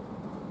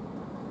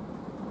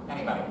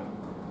 Anybody?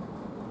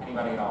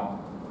 Anybody at all?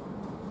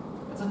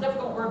 It's a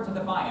difficult word to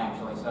define,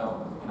 actually.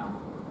 So you know.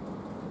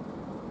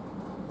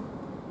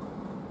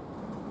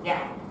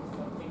 Yeah.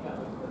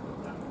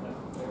 Something that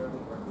doesn't necessarily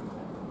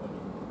represent what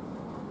it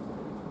is.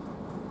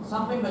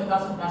 Something that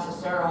doesn't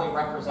necessarily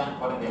represent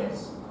what it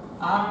is.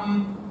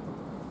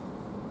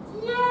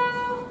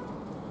 Yeah.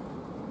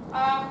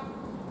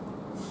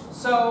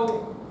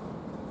 So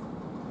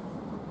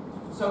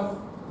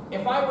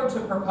if I were to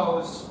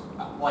propose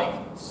like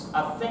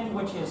a thing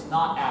which is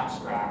not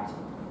abstract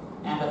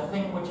and a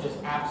thing which is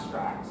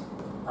abstract,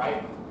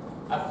 right?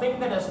 A thing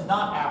that is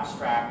not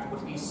abstract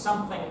would be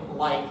something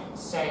like,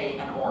 say,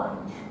 an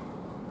orange,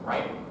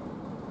 right?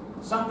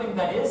 Something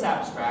that is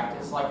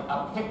abstract is like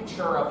a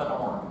picture of an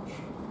orange,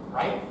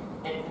 right?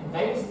 It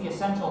conveys the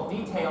essential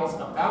details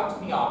about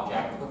the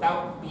object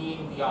without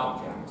being the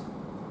object.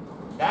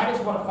 That is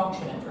what a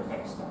function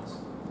interface does,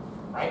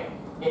 right?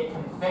 It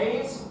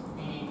conveys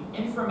the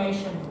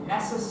information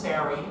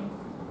necessary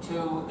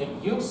to the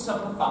use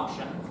of the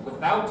function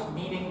without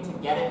needing to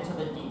get into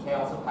the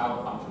details of how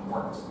the function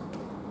works,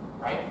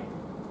 right?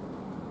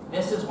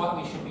 This is what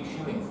we should be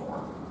shooting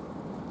for.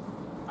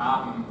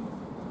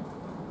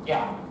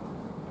 Yeah.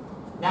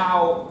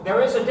 Now,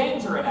 there is a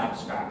danger in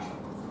abstraction,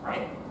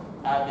 right?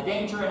 The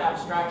danger in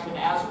abstraction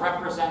as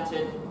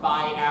represented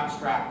by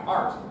abstract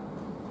art.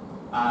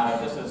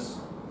 This is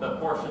the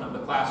portion of the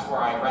class where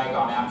I rag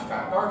on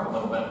abstract art a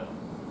little bit.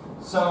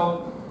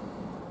 So,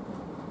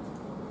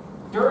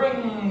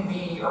 during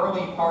the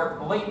late part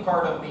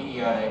of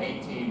the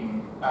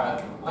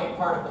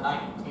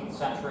 19th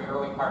century,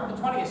 early part of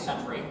the 20th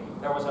century,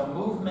 there was a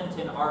movement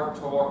in art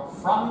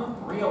from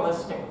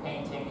realistic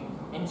painting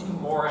into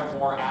more and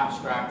more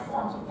abstract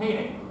forms of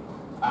painting.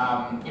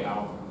 You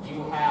know,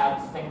 you had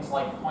things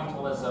like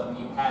pointillism,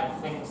 you had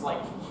things like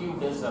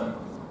cubism.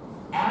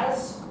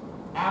 As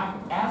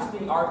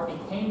the art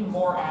became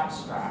more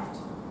abstract,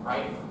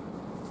 right,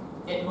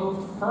 it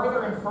moved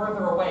further and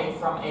further away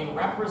from a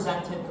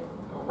representative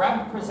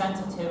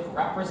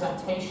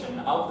representation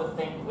of the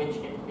thing which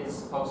it is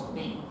supposed to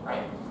be,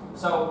 right?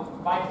 So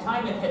by the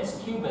time it hits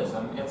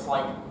cubism, it's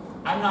like,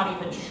 I'm not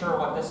even sure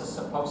what this is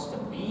supposed to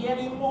be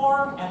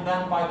anymore, and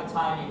then by the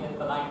time you hit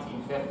the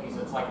 1950s,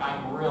 it's like,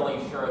 I'm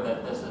really sure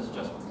that this is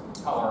just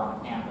color on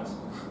a canvas,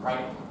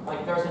 right?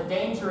 Like, there's a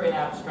danger in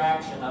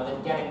abstraction of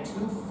it getting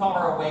too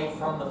far away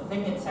from the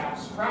thing it's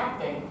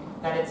abstracting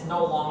that it's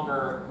no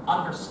longer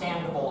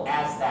understandable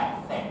as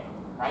that thing,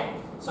 right?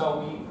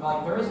 So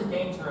there is a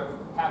danger of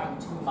having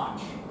too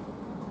much.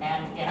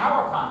 And in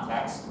our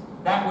context,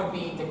 that would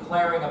be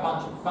declaring a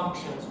bunch of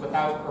functions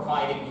without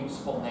providing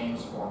useful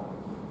names for them,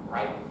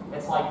 right?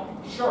 It's like,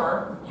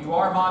 sure, you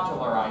are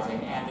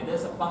modularizing and it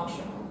is a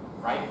function,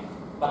 right?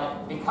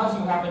 But because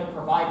you haven't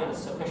provided a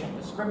sufficient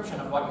description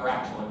of what you're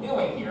actually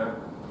doing here,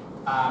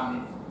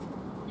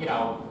 you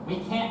know, we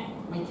can't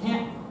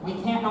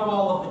know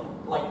all of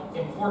the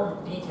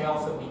important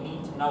details that we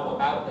need to know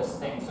about this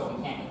thing, so we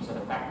can't use it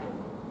effectively,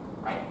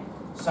 right?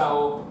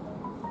 So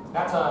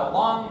that's a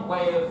long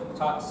way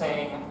of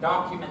saying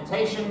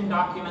documentation,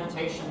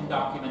 documentation,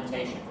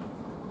 documentation.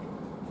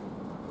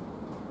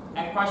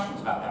 Any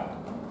questions about that?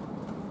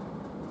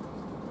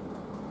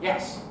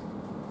 Yes? Is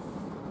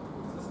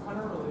this kind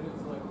of related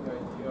to like the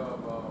idea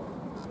of the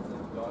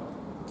duck,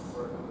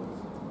 where it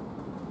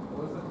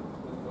was it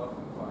the duck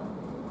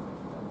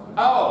finding?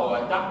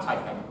 Oh, duck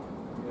typing.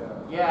 Yeah.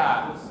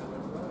 Yeah. Is it similar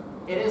to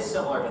that? It is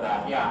similar to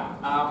that, yeah.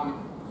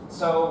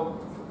 So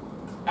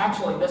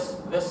actually, this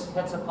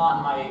hits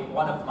upon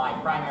one of my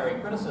primary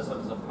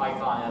criticisms of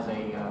Python as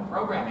a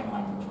programming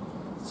language.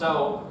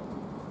 So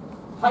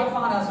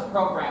Python as a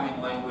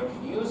programming language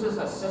uses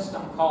a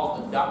system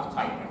called the duck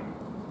typing,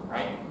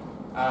 right?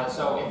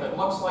 So if it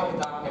looks like a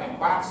duck and it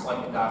quacks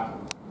like a duck,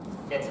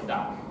 it's a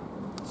duck.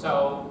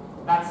 So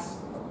that's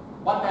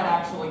what that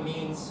actually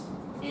means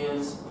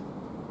is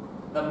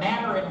the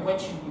manner in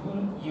which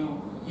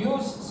you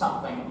use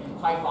something in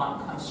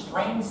Python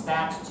constrains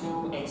that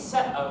to a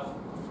set of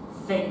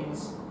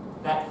things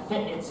that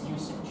fit its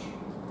usage,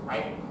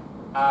 right?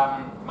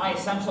 My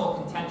essential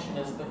contention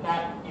is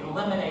that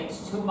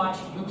eliminates too much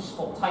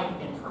useful type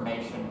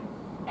information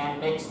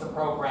and makes the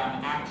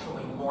program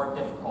actually more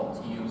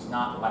difficult to use,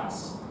 not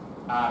less.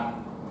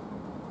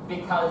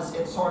 Because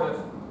it sort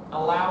of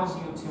allows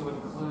you to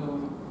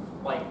include,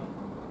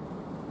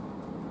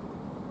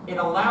 it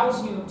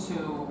allows you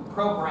to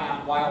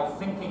program while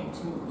thinking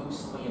too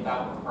loosely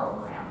about the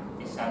program,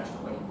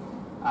 essentially.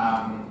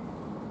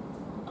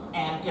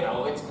 And, you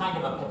know, it's kind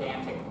of a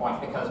pedantic point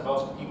because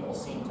most people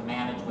seem to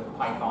manage with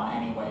Python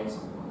anyways,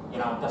 you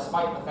know,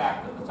 despite the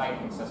fact that the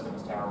typing system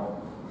is terrible.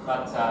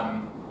 But,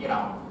 you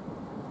know,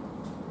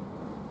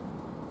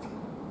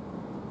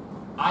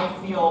 I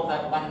feel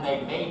that when they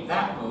made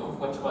that move,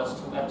 which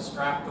was to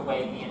abstract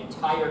away the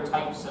entire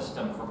type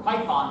system for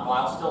Python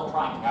while still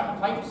trying to have a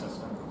type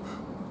system,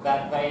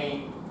 that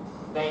they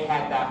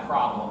had that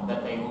problem,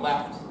 that they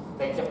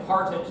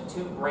departed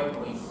too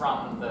greatly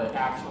from the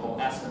actual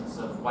essence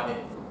of what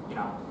it,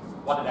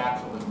 what it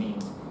actually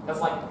means.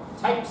 Because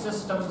type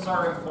systems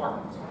are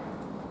important.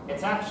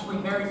 It's actually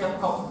very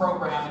difficult to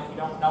program if you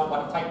don't know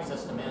what a type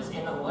system is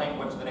in a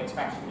language that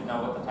expects you to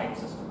know what the type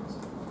system is.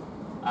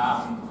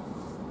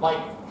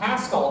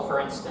 Haskell, for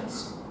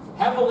instance,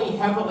 heavily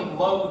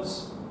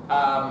loads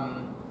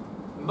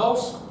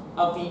most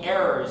of the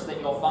errors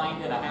that you'll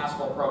find in a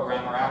Haskell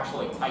program are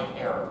actually type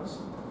errors.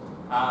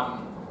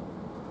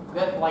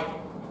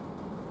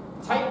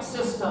 Type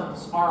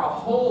systems are a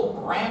whole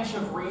branch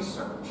of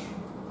research,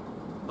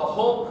 the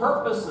whole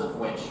purpose of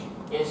which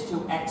is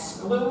to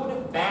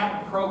exclude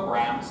bad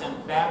programs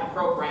and bad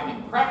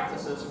programming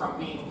practices from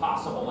being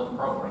possible in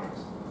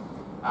programs.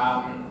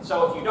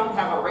 So if you don't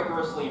have a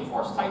rigorously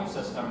enforced type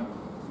system,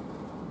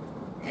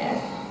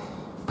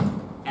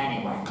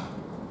 anyway.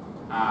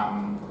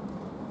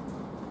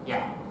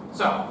 Yeah,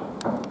 so,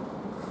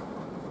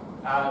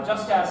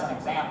 just as an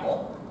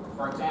example,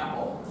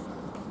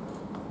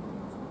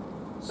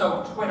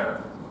 so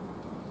Twitter.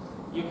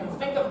 You can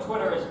think of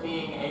Twitter as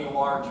being a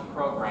large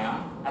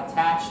program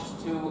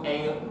attached to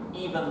an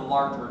even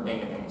larger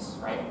database,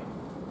 right?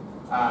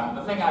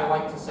 The thing I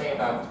like to say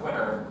about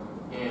Twitter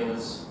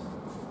is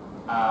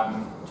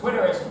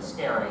Twitter isn't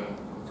scary.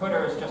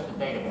 Twitter is just a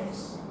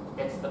database.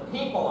 It's the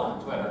people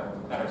on Twitter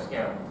that are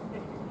scary.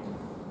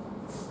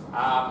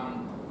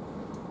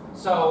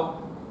 So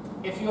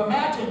if you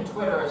imagine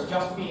Twitter as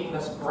just being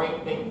this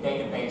great big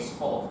database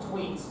full of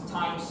tweets,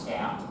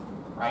 time-stamped,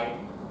 right?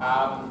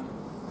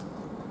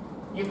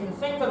 You can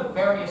think of the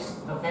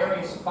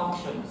various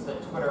functions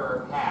that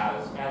Twitter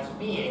has as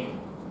being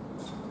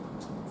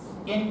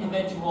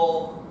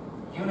individual,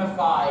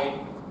 unified,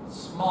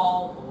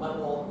 small,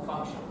 little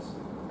functions.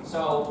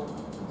 So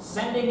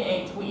sending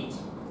a tweet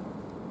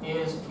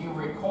is you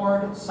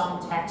record some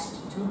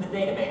text to the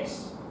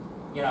database,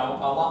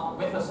 along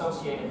with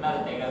associated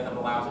metadata that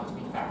allows it to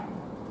be found.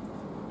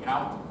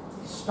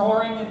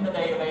 Storing in the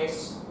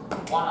database,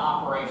 one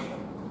operation.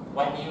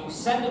 When you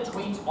send a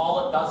tweet,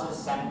 all it does is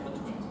send the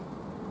tweet,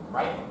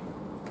 right?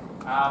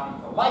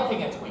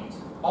 Liking a tweet,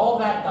 all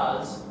that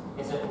does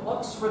is it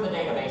looks for the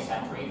database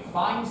entry,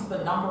 finds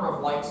the number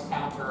of likes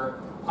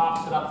counter,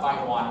 pops it up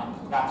by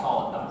 1, that's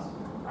all it does,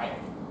 right?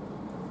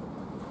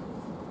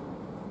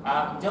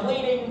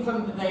 Deleting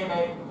from the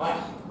database,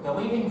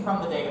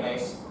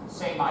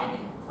 same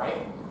idea,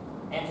 right?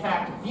 In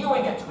fact,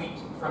 viewing a tweet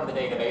from the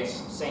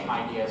database, same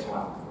idea as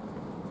well.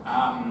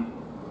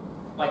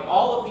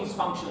 All of these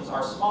functions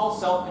are small,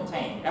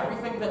 self-contained.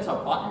 Everything that's a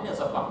button is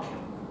a function,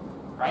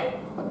 right?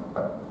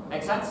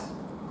 Make sense?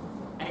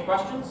 Any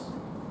questions?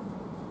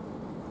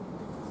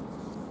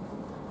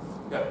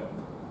 Good.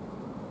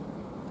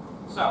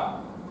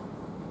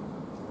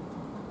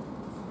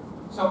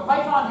 So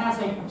Python has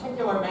a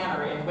particular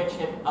manner in which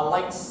it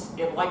likes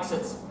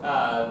its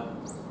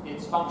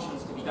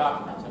functions to be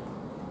documented.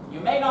 You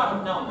may not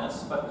have known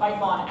this, but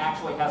Python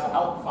actually has a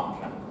help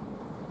function.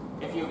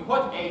 If you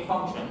put a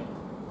function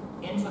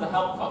into the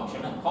help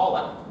function and call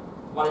it,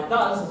 what it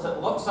does is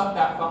it looks up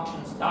that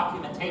function's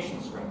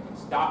documentation string,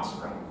 its doc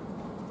string.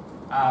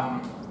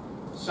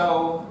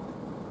 So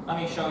let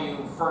me show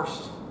you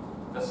first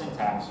the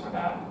syntax for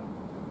that.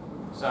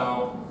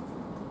 So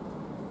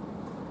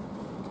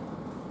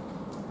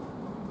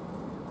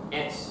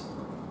it's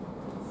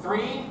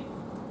 3,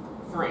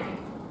 3.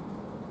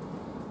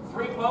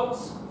 3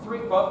 quotes, 3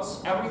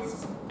 quotes.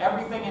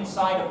 Everything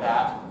inside of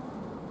that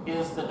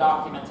is the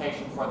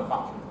documentation for the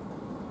function.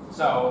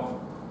 So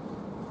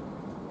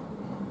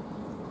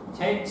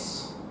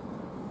takes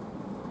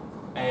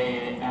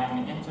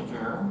an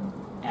integer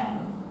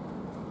n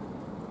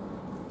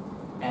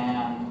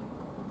and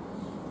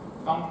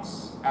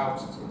funcs out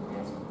to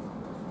it,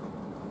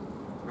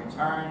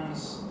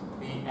 returns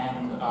the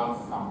end of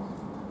func.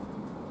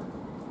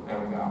 There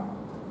we go.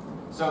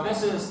 So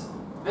this is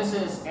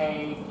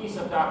a piece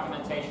of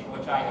documentation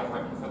which I have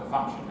written for the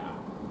function now.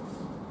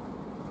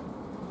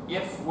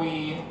 If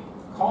we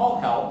call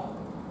help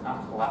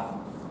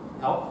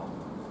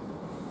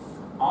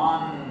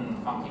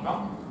on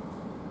funkyfunc,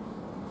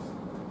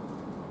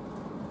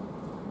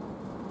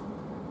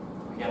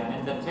 we get an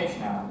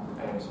indentation error.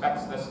 It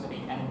expects this to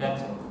be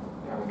indented.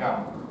 There we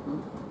go.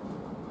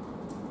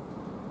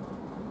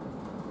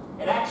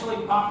 It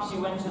actually pops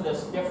you into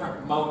this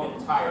different mode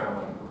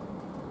entirely.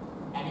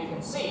 And you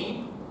can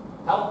see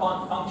help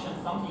on function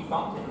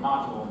funkyfunc in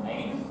module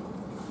main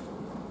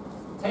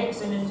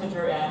takes an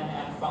integer n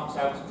and funcs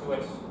out to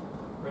it,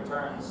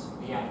 returns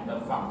the end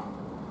of func.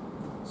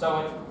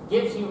 So it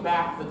gives you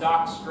back the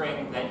doc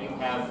string that you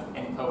have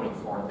encoded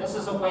for it. This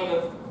is a way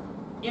of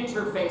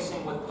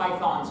interfacing with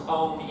Python's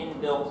own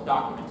inbuilt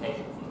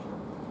documentation feature.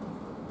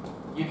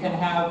 You can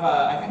have,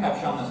 I think I've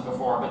shown this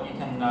before, but you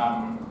can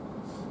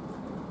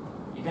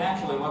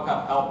actually look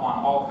up help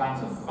on all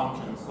kinds of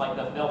functions, like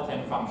the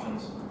built-in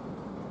functions.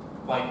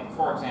 like,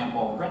 for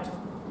example, print.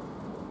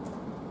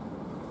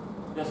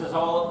 This is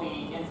all of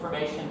the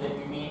information that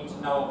you need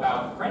to know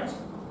about print,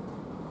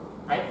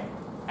 right?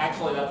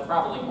 Actually, that's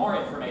probably more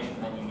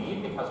information than you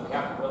need because we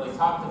haven't really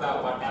talked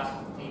about what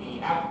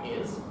stdout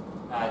is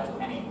to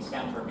any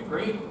extent or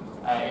degree.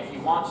 If you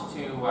want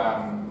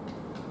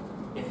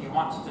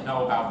to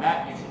know about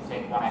that, you should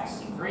take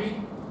 1xc3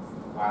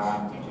 while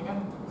I'm teaching it. Are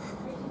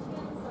you teaching it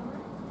in the summer?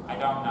 I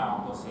don't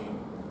know. We'll see.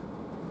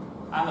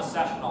 I'm a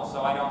sessional,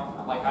 so I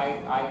don't, like,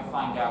 I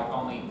find out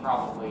only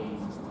probably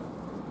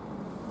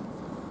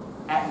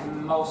at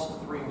most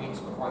 3 weeks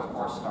before the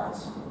course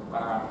starts,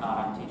 whether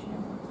I'm teaching it.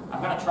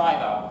 I'm going to try,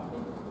 though.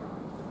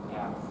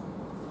 Yeah.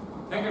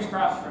 Fingers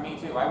crossed for me,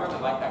 too. I really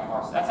like that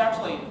course. That's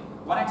actually,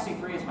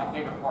 1xc3 is my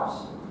favorite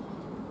course.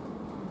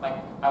 Like,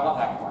 I love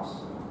that course.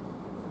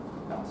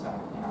 But,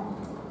 you know,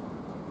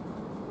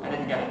 I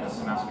didn't get it this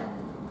semester.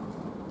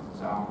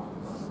 So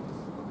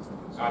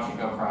I should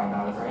go cry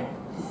about it, right?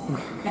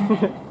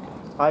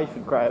 I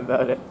should cry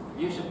about it.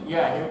 You should,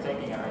 yeah, you're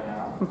taking it right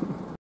now.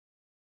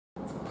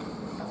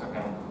 That's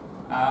okay.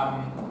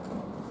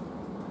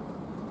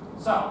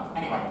 So,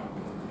 anyway.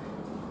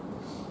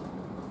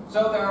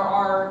 So there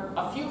are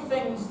a few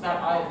things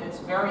that it's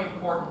very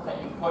important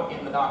that you put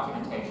in the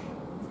documentation.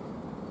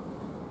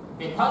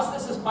 Because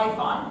this is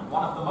Python,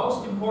 one of the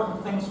most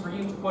important things for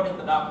you to put in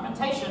the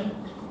documentation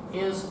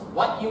is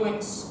what you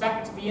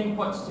expect the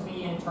inputs to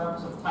be in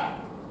terms of type.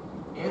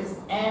 Is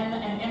n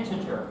an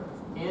integer?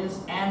 Is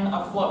n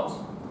a float?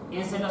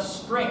 Is it a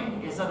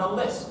string? Is it a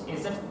list?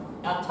 Is it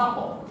a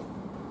tuple?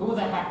 Who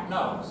the heck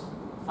knows?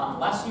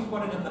 Unless you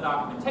put it in the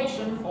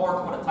documentation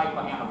or put a type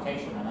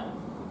annotation in it,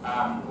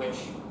 which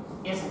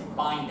isn't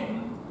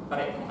binding, but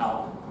it can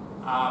help.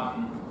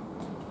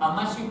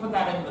 Unless you put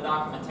that in the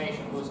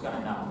documentation, who's going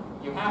to know?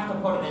 You have to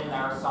put it in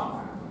there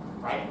somewhere,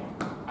 right?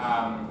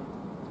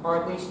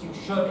 Or at least you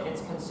should.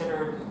 It's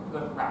considered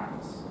good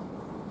practice.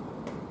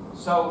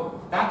 So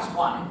that's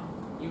one.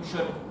 You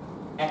should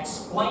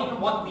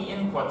explain what the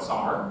inputs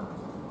are.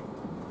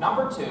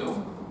 Number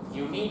two,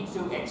 you need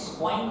to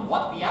explain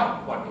what the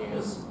output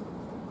is,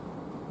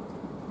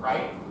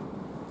 right?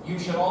 You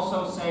should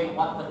also say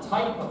what the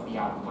type of the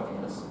output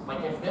is.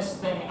 Like if this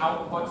thing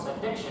outputs a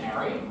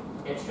dictionary,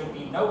 it should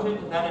be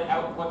noted that it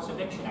outputs a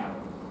dictionary.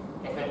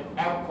 If it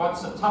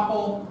outputs a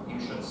tuple, you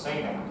should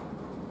say that.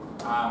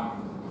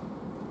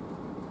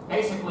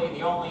 Basically,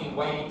 the only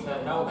way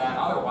to know that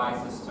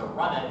otherwise is to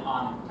run it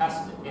on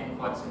test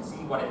inputs and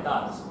see what it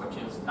does, which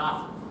is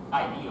not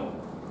ideal,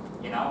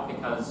 you know,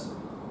 because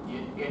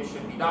it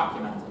should be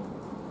documented.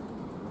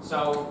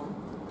 So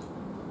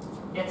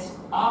it's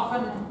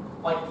often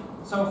like,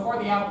 so for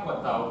the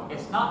output though,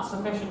 it's not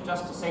sufficient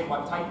just to say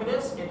what type it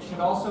is. It should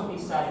also be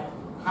said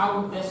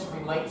how this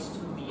relates to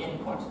the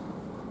input,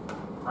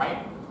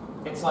 right?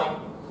 It's like,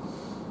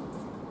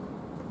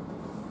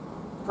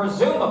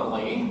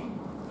 presumably,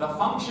 the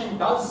function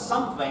does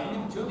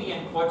something to the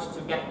input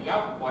to get the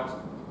output.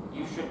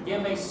 You should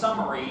give a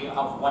summary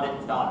of what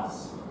it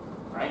does,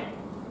 right?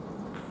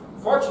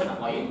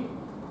 Fortunately,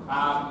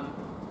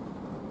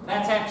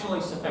 that's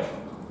actually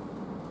sufficient.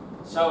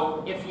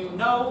 So if you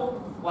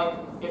know,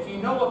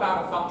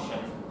 about a function,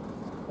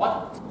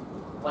 what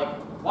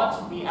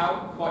the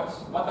output,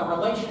 what the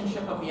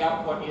relationship of the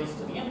output is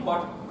to the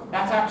input,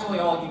 that's actually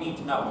all you need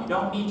to know. You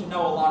don't need to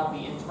know a lot of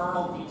the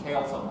internal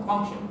details of the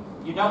function.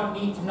 You don't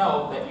need to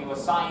know that you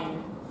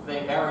assign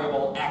the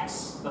variable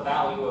x the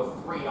value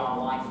of 3 on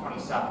line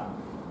 27.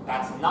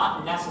 That's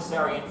not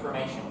necessary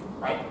information,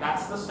 right?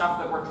 That's the stuff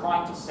that we're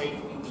trying to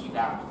safely leave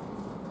out,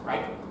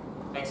 right?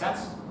 Make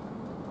sense?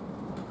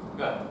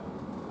 Good.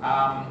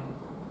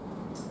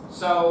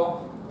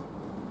 So,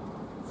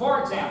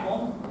 for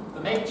example,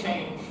 the make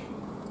change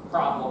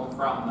problem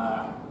from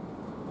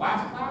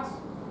last class.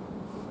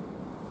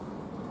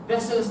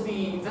 This is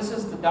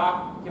the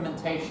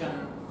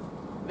documentation.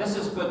 This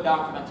is good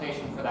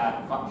documentation for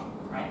that function,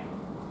 right?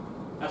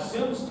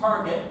 Assumes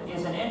target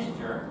is an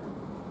integer,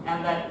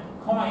 and that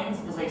coins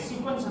is a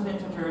sequence of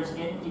integers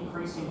in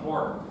decreasing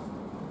order.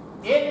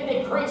 In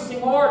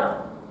decreasing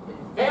order.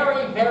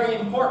 Very, very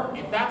important.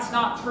 If that's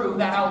not true,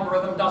 that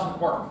algorithm doesn't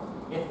work.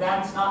 If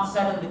that's not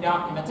said in the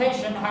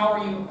documentation, how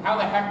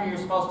the heck are you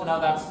supposed to know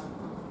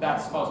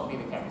that's supposed to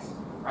be the case,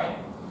 right?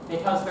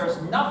 Because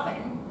there's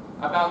nothing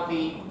about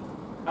the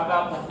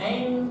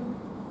name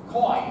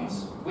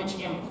coins which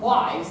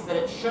implies that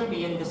it should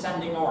be in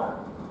descending order,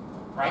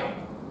 right?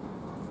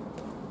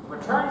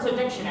 Returns a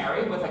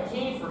dictionary with a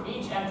key for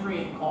each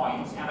entry in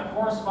coins and a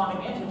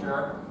corresponding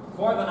integer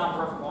for the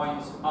number of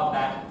coins of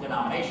that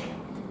denomination.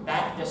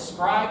 That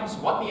describes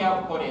what the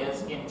output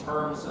is in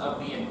terms of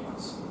the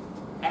inputs.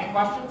 Any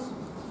questions?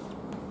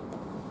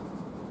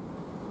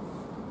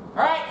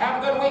 All right,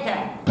 have a good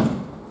weekend.